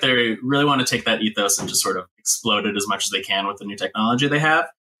looks like they really want to take that ethos and just sort of explode it as much as they can with the new technology they have.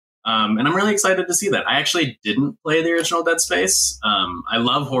 And I'm really excited to see that. I actually didn't play the original Dead Space. I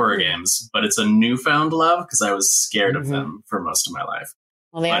love horror games, but it's a newfound love because I was scared of them for most of my life.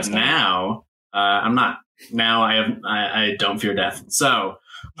 Well, but now I'm not. Now I don't fear death. So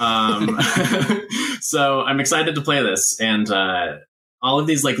so I'm excited to play this, and all of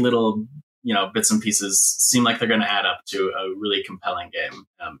these like little bits and pieces seem like they're going to add up to a really compelling game.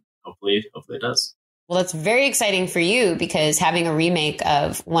 Hopefully it does. Well, that's very exciting for you because having a remake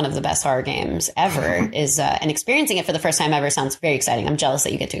of one of the best horror games ever is, and experiencing it for the first time ever sounds very exciting. I'm jealous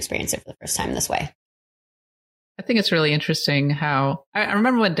that you get to experience it for the first time this way. I think it's really interesting how I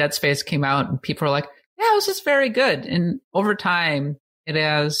remember when Dead Space came out and people were like, yeah, it was just very good. And over time, it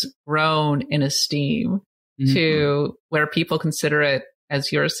has grown in esteem to where people consider it,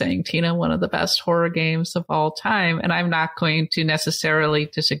 as you're saying, Tina, one of the best horror games of all time. And I'm not going to necessarily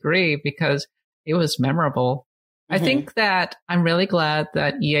disagree because it was memorable. I think that I'm really glad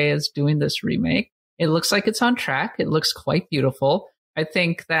that EA is doing this remake. It looks like it's on track. It looks quite beautiful. I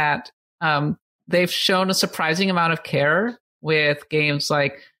think that they've shown a surprising amount of care with games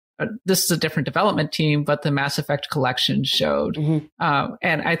like, this is a different development team, but the Mass Effect collection showed. And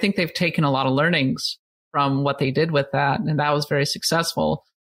I think they've taken a lot of learnings from what they did with that. And that was very successful.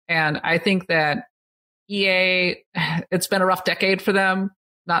 And I think that EA, it's been a rough decade for them,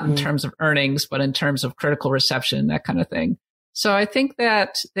 not in terms of earnings, but in terms of critical reception, that kind of thing. So I think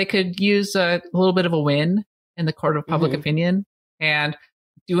that they could use a little bit of a win in the court of public opinion, and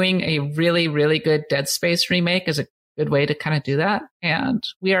doing a really, really good Dead Space remake is a good way to kind of do that. And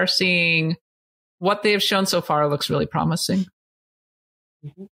we are seeing what they've shown so far looks really promising.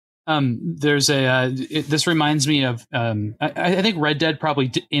 There's this reminds me of, I think Red Dead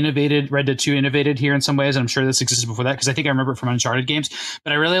probably Red Dead 2 innovated here in some ways. And I'm sure this existed before that, because I think I remember it from Uncharted games.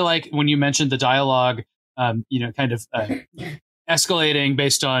 But I really like when you mentioned the dialogue, kind of escalating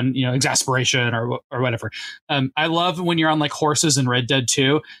based on, exasperation or whatever. I love when you're on like horses in Red Dead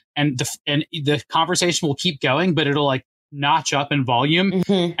 2 and the conversation will keep going, but it'll like notch up in volume.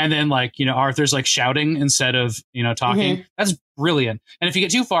 Mm-hmm. And then Arthur's like shouting instead of, talking. Mm-hmm. That's brilliant. And if you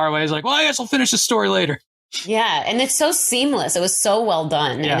get too far away, it's like, well, I guess I'll finish the story later. Yeah, and it's so seamless. It was so well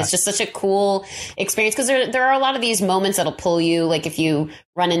done. Yeah. And it's just such a cool experience, because there are a lot of these moments that'll pull you, like if you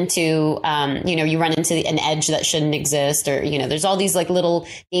run into, you run into an edge that shouldn't exist, or, there's all these like little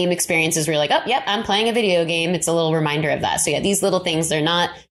game experiences where you're like, oh, yep, I'm playing a video game. It's a little reminder of that. So yeah, these little things, they're not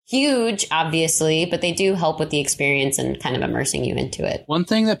huge, obviously, but they do help with the experience and kind of immersing you into it. One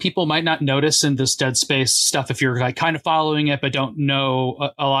thing that people might not notice in this Dead Space stuff, if you're like kind of following it but don't know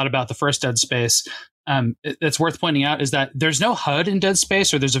a lot about the first Dead Space, that's worth pointing out, is that there's no HUD in Dead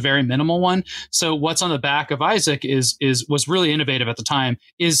Space, or there's a very minimal one. So what's on the back of Isaac was really innovative at the time,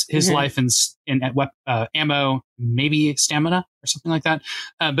 is his life in ammo, maybe stamina or something like that.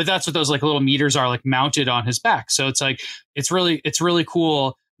 But that's what those like little meters are, like mounted on his back. So it's like it's really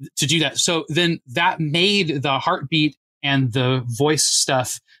cool to do that. So then that made the heartbeat and the voice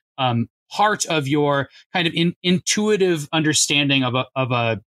stuff part of your kind of intuitive understanding of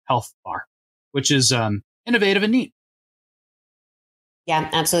a health bar, which is innovative and neat. Yeah,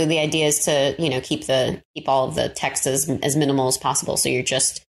 absolutely. The idea is to, keep all of the text as minimal as possible. So you're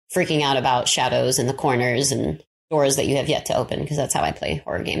just freaking out about shadows in the corners and doors that you have yet to open, because that's how I play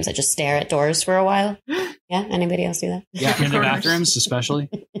horror games. I just stare at doors for a while. Yeah, anybody else do that? Yeah, in the bathrooms especially.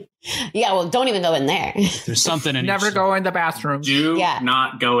 Yeah, well, don't even go in there. There's something in Never go in the bathroom. Do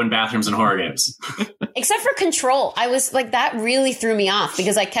not go in bathrooms in horror games. Except for Control. I was like, that really threw me off,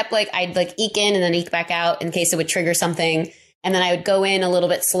 because I kept I'd eke in and then eke back out in case it would trigger something. And then I would go in a little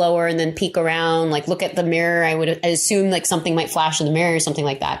bit slower and then peek around, look at the mirror. I would assume something might flash in the mirror or something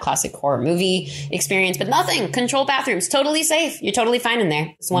like that. Classic horror movie experience, but nothing. Control bathrooms, totally safe. You're totally fine in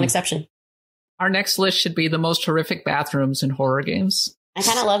there. It's one exception. Our next list should be the most horrific bathrooms in horror games. I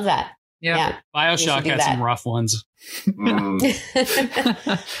kind of love that. Yeah. BioShock had some rough ones. Right,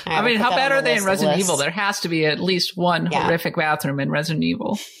 I mean, how bad are they in Resident Evil? There has to be at least one horrific bathroom in Resident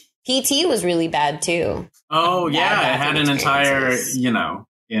Evil. PT was really bad too. Oh yeah, it had an entire,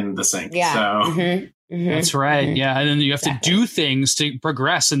 in the sink. Yeah. So. Mm-hmm. Mm-hmm. That's right. Mm-hmm. Yeah, and then you have to do things to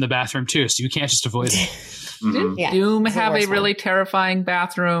progress in the bathroom too, so you can't just avoid it. Mm-hmm. Did Doom have a really terrifying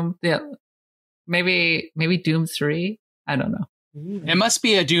bathroom? Yeah, maybe Doom 3. I don't know. It must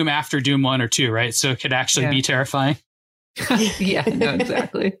be a Doom after Doom 1 or 2, right? So it could actually be terrifying. Yeah, no,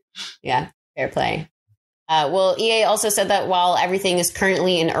 exactly. Yeah, fair play. Well, EA also said that while everything is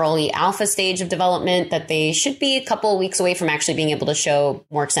currently in early alpha stage of development, that they should be a couple of weeks away from actually being able to show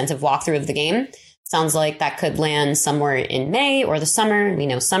more extensive walkthrough of the game. Sounds like that could land somewhere in May or the summer. We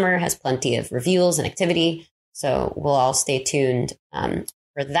know summer has plenty of reveals and activity, so we'll all stay tuned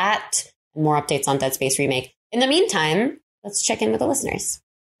for that. More updates on Dead Space Remake. In the meantime, let's check in with the listeners.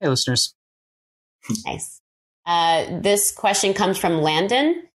 Hey, listeners. Nice. This question comes from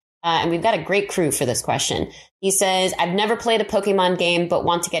Landon. And we've got a great crew for this question. He says, I've never played a Pokemon game, but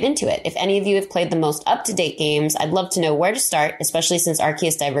want to get into it. If any of you have played the most up-to-date games, I'd love to know where to start, especially since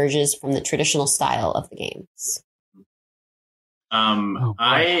Arceus diverges from the traditional style of the games.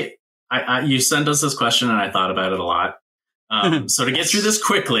 You sent us this question and I thought about it a lot. So to get through this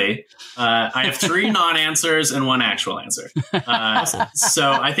quickly, I have 3 non-answers and 1 actual answer. Awesome.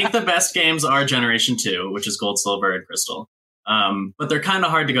 So I think the best games are Generation 2, which is Gold, Silver, and Crystal. But they're kind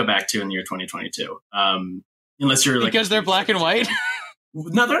of hard to go back to in the year 2022. Unless you're because they're black and white.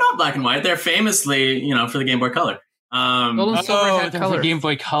 No, they're not black and white. They're famously, for the Game Boy Color. Gold and Silver had color. Game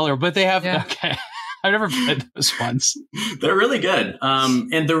Boy Color, but they have okay. I've never played those ones. They're really good.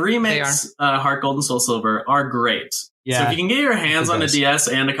 And the remakes, Heart Gold and Soul Silver, are great. Yeah. So if you can get your hands on a DS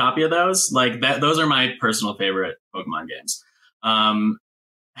and a copy of those, those are my personal favorite Pokemon games.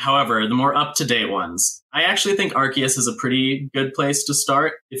 However, the more up-to-date ones, I actually think Arceus is a pretty good place to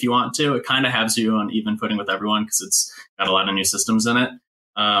start if you want to. It kind of has you on even footing with everyone because it's got a lot of new systems in it.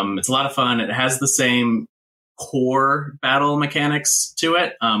 It's a lot of fun. It has the same core battle mechanics to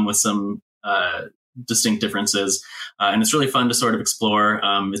it with some distinct differences. And it's really fun to sort of explore.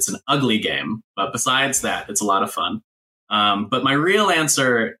 It's an ugly game, but besides that, it's a lot of fun. But my real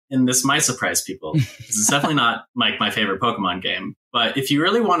answer, and this might surprise people, this is definitely not my favorite Pokemon game. But if you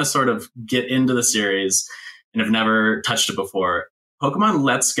really want to sort of get into the series and have never touched it before, Pokemon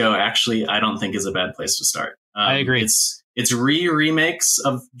Let's Go actually, I don't think is a bad place to start. I agree. It's remakes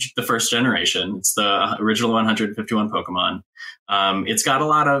of the first generation. It's the original 151 Pokemon. It's got a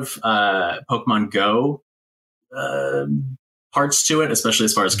lot of Pokemon Go parts to it, especially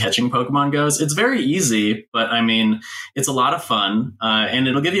as far as catching Pokemon goes. It's very easy, but I mean, it's a lot of fun, and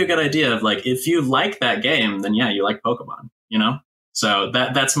it'll give you a good idea of like, if you like that game, then yeah, you like Pokemon, you know? So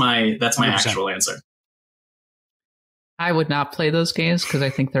that's my 100%. Actual answer. I would not play those games because I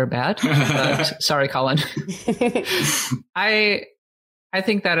think they're bad. But, sorry, Colin. I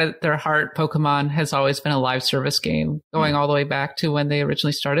think that at their heart, Pokemon has always been a live service game, going all the way back to when they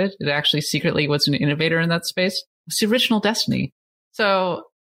originally started. It actually secretly was an innovator in that space. It's the original Destiny. So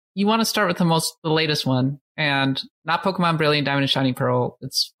you want to start with the latest one, and not Pokemon Brilliant Diamond and Shining Pearl.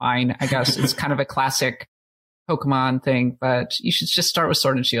 It's fine, I guess. It's kind of a classic Pokemon thing, but you should just start with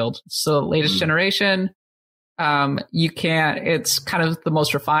Sword and Shield. It's the latest generation. It's kind of the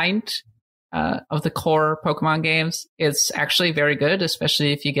most refined of the core Pokemon games. It's actually very good,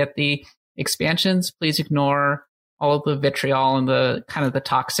 especially if you get the expansions. Please ignore all of the vitriol and the kind of the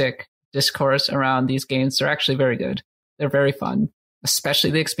toxic discourse around these games. They're actually very good. They're very fun,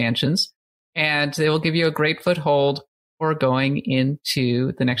 especially the expansions, and they will give you a great foothold for going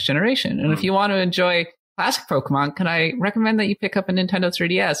into the next generation. And if you want to enjoy classic Pokemon, can I recommend that you pick up a Nintendo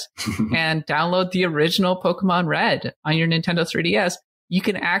 3DS and download the original Pokemon Red on your Nintendo 3DS? You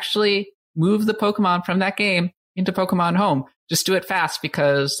can actually move the Pokemon from that game into Pokemon Home. Just do it fast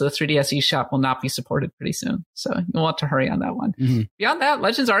because the 3DS eShop will not be supported pretty soon. So you'll want to hurry on that one. Mm-hmm. Beyond that,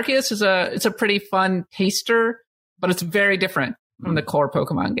 Legends Arceus it's a pretty fun taster, but it's very different from the core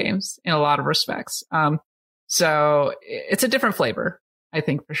Pokemon games in a lot of respects. So it's a different flavor, I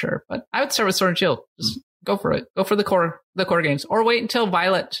think, for sure. But I would start with Sword and Shield. Just go for it. Go for the core games, or wait until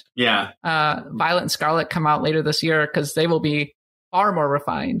Violet and Scarlet come out later this year, because they will be far more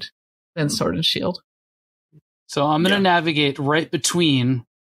refined than Sword and Shield. So I'm going to navigate right between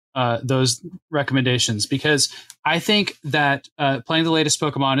those recommendations, because I think that playing the latest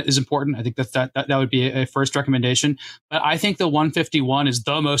Pokemon is important. I think that would be a first recommendation. But I think the 151 is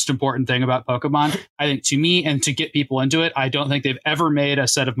the most important thing about Pokemon. I think, to me, and to get people into it, I don't think they've ever made a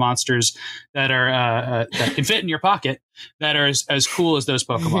set of monsters that are that can fit in your pocket that are as cool as those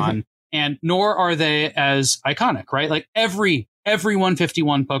Pokemon, and nor are they as iconic, right? Like every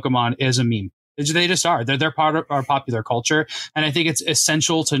 151 Pokemon is a meme. They just are. They're part of our popular culture. And I think it's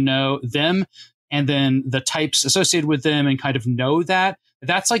essential to know them and then the types associated with them, and kind of know that.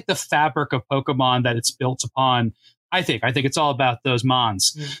 That's like the fabric of Pokemon that it's built upon. I think it's all about those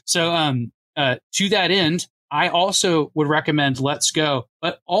mons. So to that end, I also would recommend Let's Go,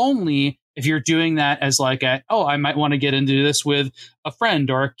 but only if you're doing that as like I might want to get into this with a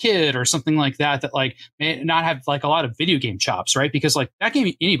friend or a kid or something like that like may not have like a lot of video game chops, right? Because like that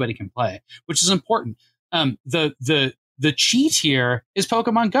game anybody can play, which is important. The cheat here is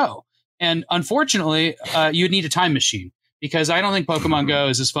Pokemon Go. And unfortunately, you would need a time machine, because I don't think Pokemon Go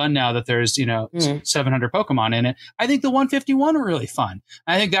is as fun now that there's, 700 Pokemon in it. I think the 151 are really fun.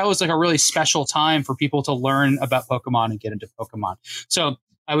 I think that was like a really special time for people to learn about Pokemon and get into Pokemon. So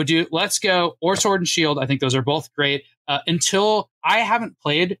I would do Let's Go or Sword and Shield. I think those are both great. Until I haven't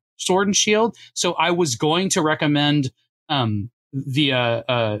played Sword and Shield, so I was going to recommend oh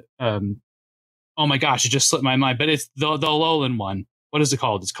my gosh, it just slipped my mind. But it's the Alolan one. What is it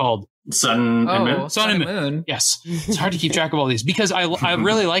called? It's called Sun and Moon. Sun and Moon. Yes, it's hard to keep track of all these, because I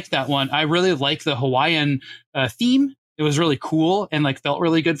really like that one. I really like the Hawaiian theme. It was really cool and like felt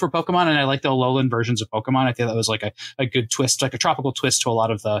really good for Pokemon. And I like the Alolan versions of Pokemon. I think that was like a good twist, like a tropical twist to a lot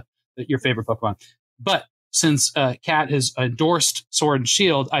of your favorite Pokemon. But since Kat has endorsed Sword and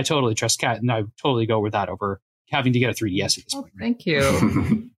Shield, I totally trust Kat, and I would totally go with that over having to get a 3DS at this point. Thank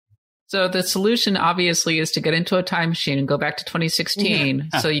you. So the solution obviously is to get into a time machine and go back to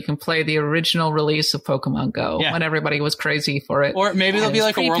 2016 so you can play the original release of Pokemon Go when everybody was crazy for it. Or maybe there'll be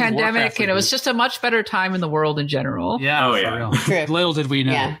like a World of Warcraft pre-pandemic, and it was just a much better time in the world in general. Yeah, Real. Little did we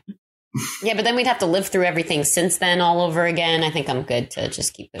know. Yeah, but then we'd have to live through everything since then all over again. I think I'm good to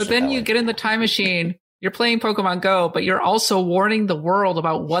just keep pushing But then forward. You get in the time machine, you're playing Pokemon Go, but you're also warning the world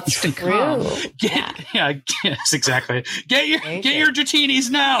about what's to come. Yes, exactly. Get your Dratinis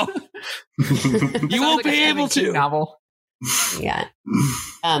now. You won't be able to. Novel. Yeah.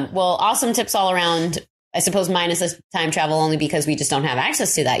 Well, awesome tips all around. I suppose minus the time travel, only because we just don't have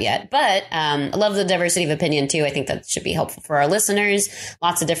access to that yet. But I love the diversity of opinion too. I think that should be helpful for our listeners.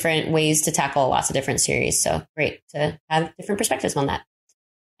 Lots of different ways to tackle lots of different series. So great to have different perspectives on that.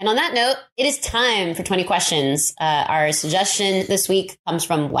 And on that note, it is time for 20 questions. Our suggestion this week comes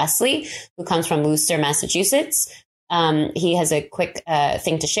from Wesley, who comes from Worcester, Massachusetts. He has a quick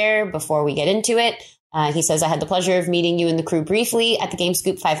thing to share before we get into it. He says, I had the pleasure of meeting you and the crew briefly at the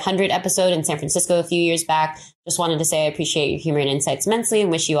GameScoop 500 episode in San Francisco a few years back. Just wanted to say I appreciate your humor and insights immensely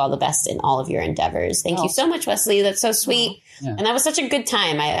and wish you all the best in all of your endeavors. Thank you so much, Wesley. That's so sweet. Yeah. And that was such a good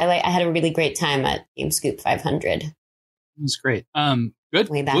time. I had a really great time at GameScoop 500. It was great. Good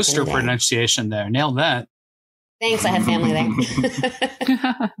booster pronunciation there. Nailed that. Thanks. I have family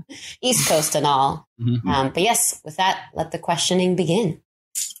there. East Coast and all. Mm-hmm. But yes, with that, let the questioning begin.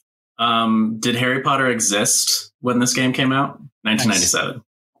 Did Harry Potter exist when this game came out? 1997. Nice.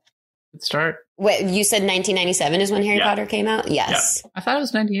 Good start. Wait, you said 1997 is when Harry Potter came out? Yes. Yeah. I thought it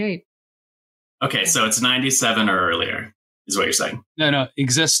was 98. Okay, so it's 97 or earlier, is what you're saying. No,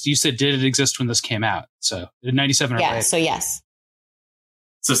 exist. You said, did it exist when this came out? So 97 or later. Yeah, so yes.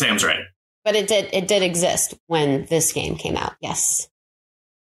 So Sam's right. But it did exist when this game came out, yes.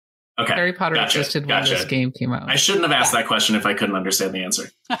 Okay. Harry Potter existed when this game came out. I shouldn't have asked that question if I couldn't understand the answer.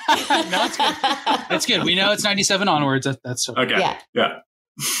 No, it's good. That's good. We know it's 97 onwards. That's okay. Yeah.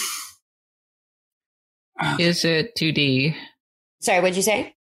 Is it 2D? Sorry, what'd you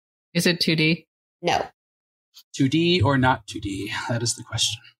say? Is it 2D? No. 2D or not 2D? That is the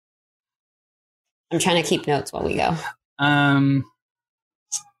question. I'm trying to keep notes while we go.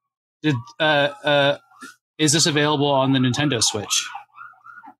 Is this available on the Nintendo Switch?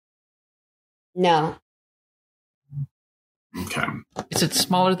 No. Okay. Is it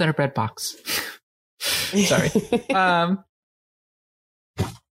smaller than a bread box? Sorry.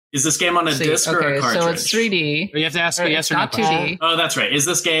 Is this game on a disc or a cartridge? So it's 3D. You have to ask yes or no. Not 2D. Oh, that's right. Is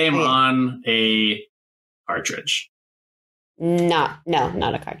this game on a cartridge? No,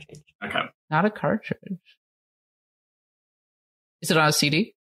 not a cartridge. Okay. Not a cartridge. Is it on a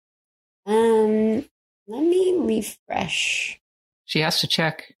CD? Let me refresh. She has to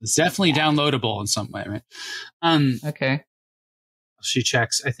check. It's definitely downloadable in some way, right? Okay. She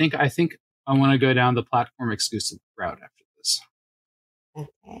checks. I think I want to go down the platform exclusive route after this.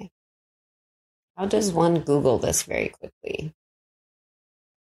 Okay. How does one Google this very quickly?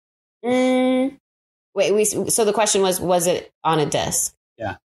 So the question was it on a disc?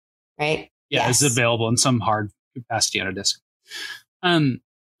 Yeah. Right? Yeah, yes. It's available in some hard capacity on a disc.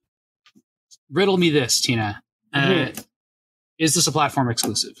 Riddle me this, Tina. Is this a platform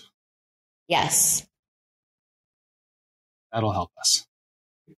exclusive? Yes. That'll help us.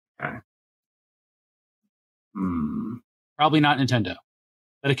 Okay. Probably not Nintendo,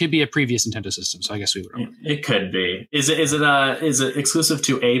 but it could be a previous Nintendo system. So I guess we would. It could be. Is it exclusive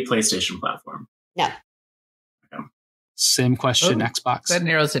to a PlayStation platform? No. Okay. Same question. Xbox. That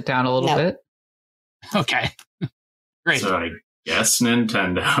narrows it down a little bit. Okay. Great. So I guess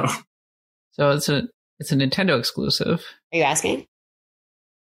Nintendo. So it's a Nintendo exclusive. Are you asking?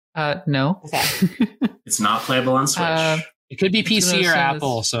 No. Okay. It's not playable on Switch. It could be PC or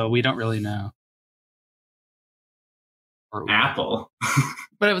Apple, so we don't really know. Or Apple.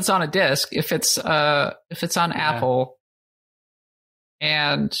 But if it's on a disc, if it's on Apple,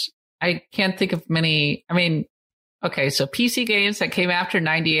 and I can't think of many. I mean, okay, so PC games that came after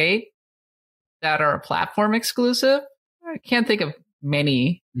 98 that are a platform exclusive, I can't think of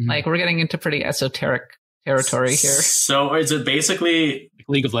many. Mm-hmm. Like, we're getting into pretty esoteric territory here. So is it basically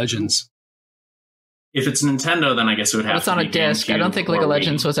League of Legends? If it's Nintendo, then I guess it would have it's to be on a disc. I don't think League of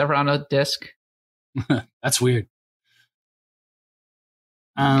Legends was ever on a disc. That's weird.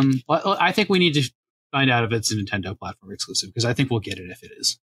 Well, I think we need to find out if it's a Nintendo platform exclusive, because I think we'll get it if it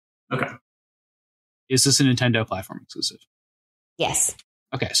is. Okay. Is this a Nintendo platform exclusive? Yes.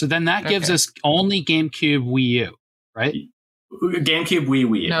 Okay, so then that gives us only GameCube, Wii U, right? GameCube,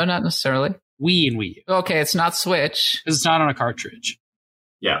 Wii U. No, not necessarily. Wii and Wii U. Okay, it's not Switch. Because it's not on a cartridge.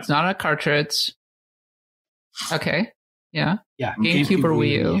 Yeah. It's not on a cartridge. Okay. Yeah. Yeah. GameCube or Wii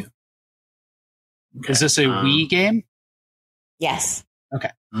U. Okay. Is this a Wii game? Yes.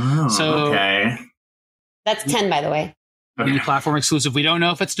 Okay. Okay. That's 10, by the way. Okay. Platform exclusive. We don't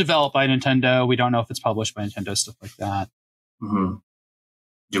know if it's developed by Nintendo. We don't know if it's published by Nintendo, stuff like that. Mm-hmm.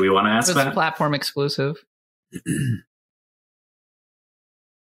 Do we want to ask that? It's platform exclusive.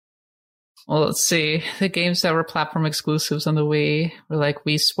 Well, let's see. The games that were platform exclusives on the Wii were like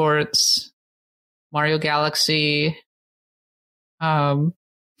Wii Sports, Mario Galaxy, Zack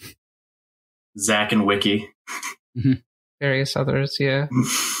and Wiki. Various others, yeah.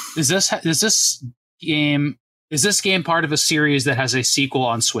 Is this game part of a series that has a sequel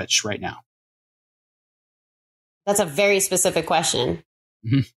on Switch right now? That's a very specific question.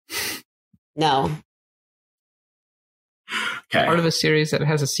 Mm-hmm. No. Okay. Part of a series that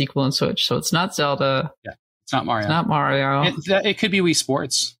has a sequel on Switch, so it's not Zelda. Yeah, it's not Mario. It's not Mario. It could be Wii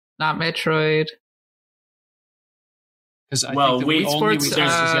Sports. Not Metroid. Because I think the Wii Sports is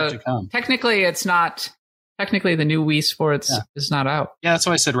yet to come. Technically, it's not. Technically, the new Wii Sports is not out. Yeah, that's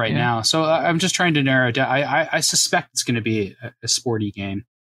what I said now. So I'm just trying to narrow it down. I suspect it's going to be a sporty game.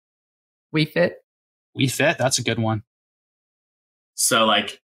 Wii Fit? Wii Fit, that's a good one. So,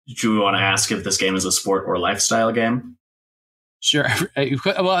 like, do we want to ask if this game is a sport or lifestyle game? Sure.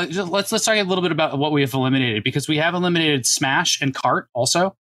 Well, let's talk a little bit about what we have eliminated, because we have eliminated Smash and Kart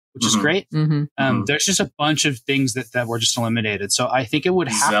also, which is great. There's just a bunch of things that were just eliminated. So I think it would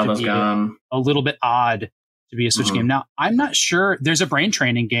have to be a little bit odd to be a Switch game. Now, I'm not sure. There's a brain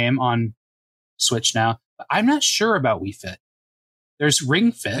training game on Switch now. But I'm not sure about Wii Fit. There's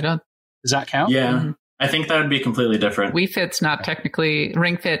Ring Fit. Does that count? Yeah. I think that would be completely different. Wii Fit's not technically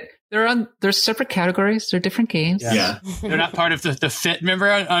Ring Fit. They're separate categories. They're different games. Yeah. They're not part of the Fit. Remember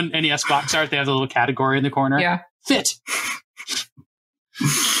on NES box art, they have the little category in the corner? Yeah. Fit.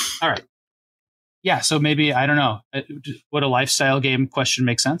 All right. Yeah, so maybe, I don't know. Would a lifestyle game question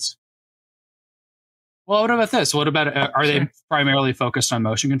make sense? Well, what about this? What about, are they primarily focused on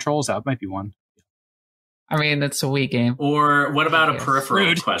motion controls? That might be one. I mean, it's a Wii game. Or what about a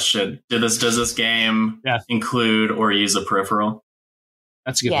peripheral question? Does this game include or use a peripheral?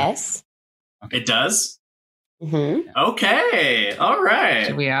 That's a good one. Okay. It does? Mm-hmm. Okay. All right.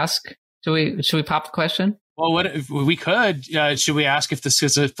 Should we ask? Should we pop the question? Well, what if we could? Should we ask if this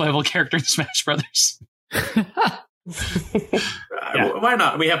is a playable character in Smash Brothers? Why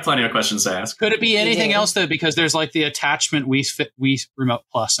not? We have plenty of questions to ask. Could it be anything else though? Because there's like the attachment Wii Remote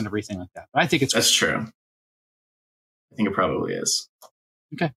Plus and everything like that. But I think that's true. I think it probably is.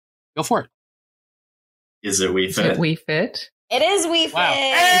 Okay, go for it. Is it Wii Fit? Is it Wii Fit? It is Wii Fit.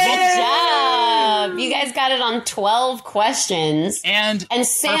 Wow. Good job. You guys got it on 12 questions. And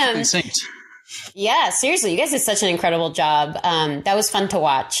Sam. Synced. Yeah, seriously, you guys did such an incredible job. That was fun to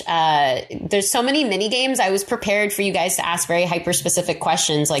watch. There's so many mini games. I was prepared for you guys to ask very hyper specific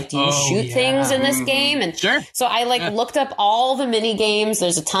questions, like, do you shoot things in this game? And so I looked up all the mini games.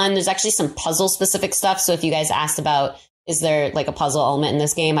 There's a ton. There's actually some puzzle specific stuff. So if you guys asked about, is there like a puzzle element in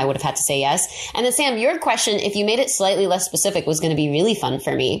this game, I would have had to say yes. And then Sam, your question, if you made it slightly less specific, was going to be really fun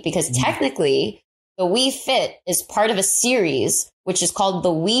for me, because technically the Wii Fit is part of a series, which is called the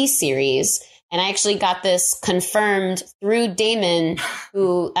Wii series. And I actually got this confirmed through Damon,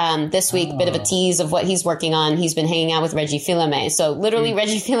 who this week, bit of a tease of what he's working on. He's been hanging out with Reggie Fils-Aimé. So literally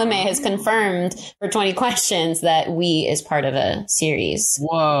Reggie Fils-Aimé has confirmed for 20 questions that Wii is part of a series.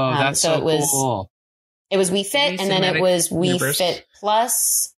 Whoa, that's so cool. It was Wii Fit, and then it was Wii Fit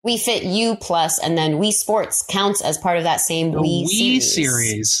Plus, Wii Fit U Plus, and then Wii Sports counts as part of that same Wii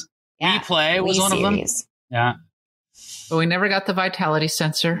series. Yeah. Wii Play was one of them. Yeah. But we never got the vitality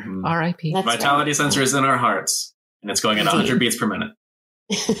sensor. R.I.P. Vitality sensor is in our hearts, and it's going at 100 beats per minute.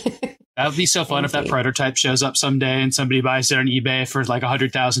 That would be so fun if that prototype shows up someday and somebody buys it on eBay for like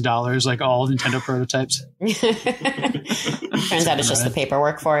 $100,000, like all Nintendo prototypes. Turns out it's just the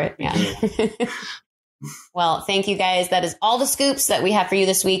paperwork for it. Yeah. Well, thank you guys. That is all the scoops that we have for you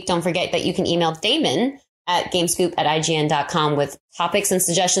this week. Don't forget that you can email Damon at gamescoop@ign.com with topics and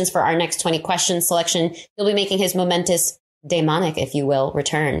suggestions for our next 20 questions selection. He'll be making his momentous daemonic, if you will,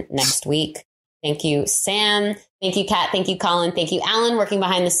 return next week. Thank you, Sam. Thank you, Kat. Thank you, Colin. Thank you, Alan, working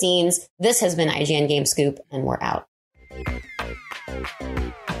behind the scenes. This has been IGN Game Scoop, and we're out.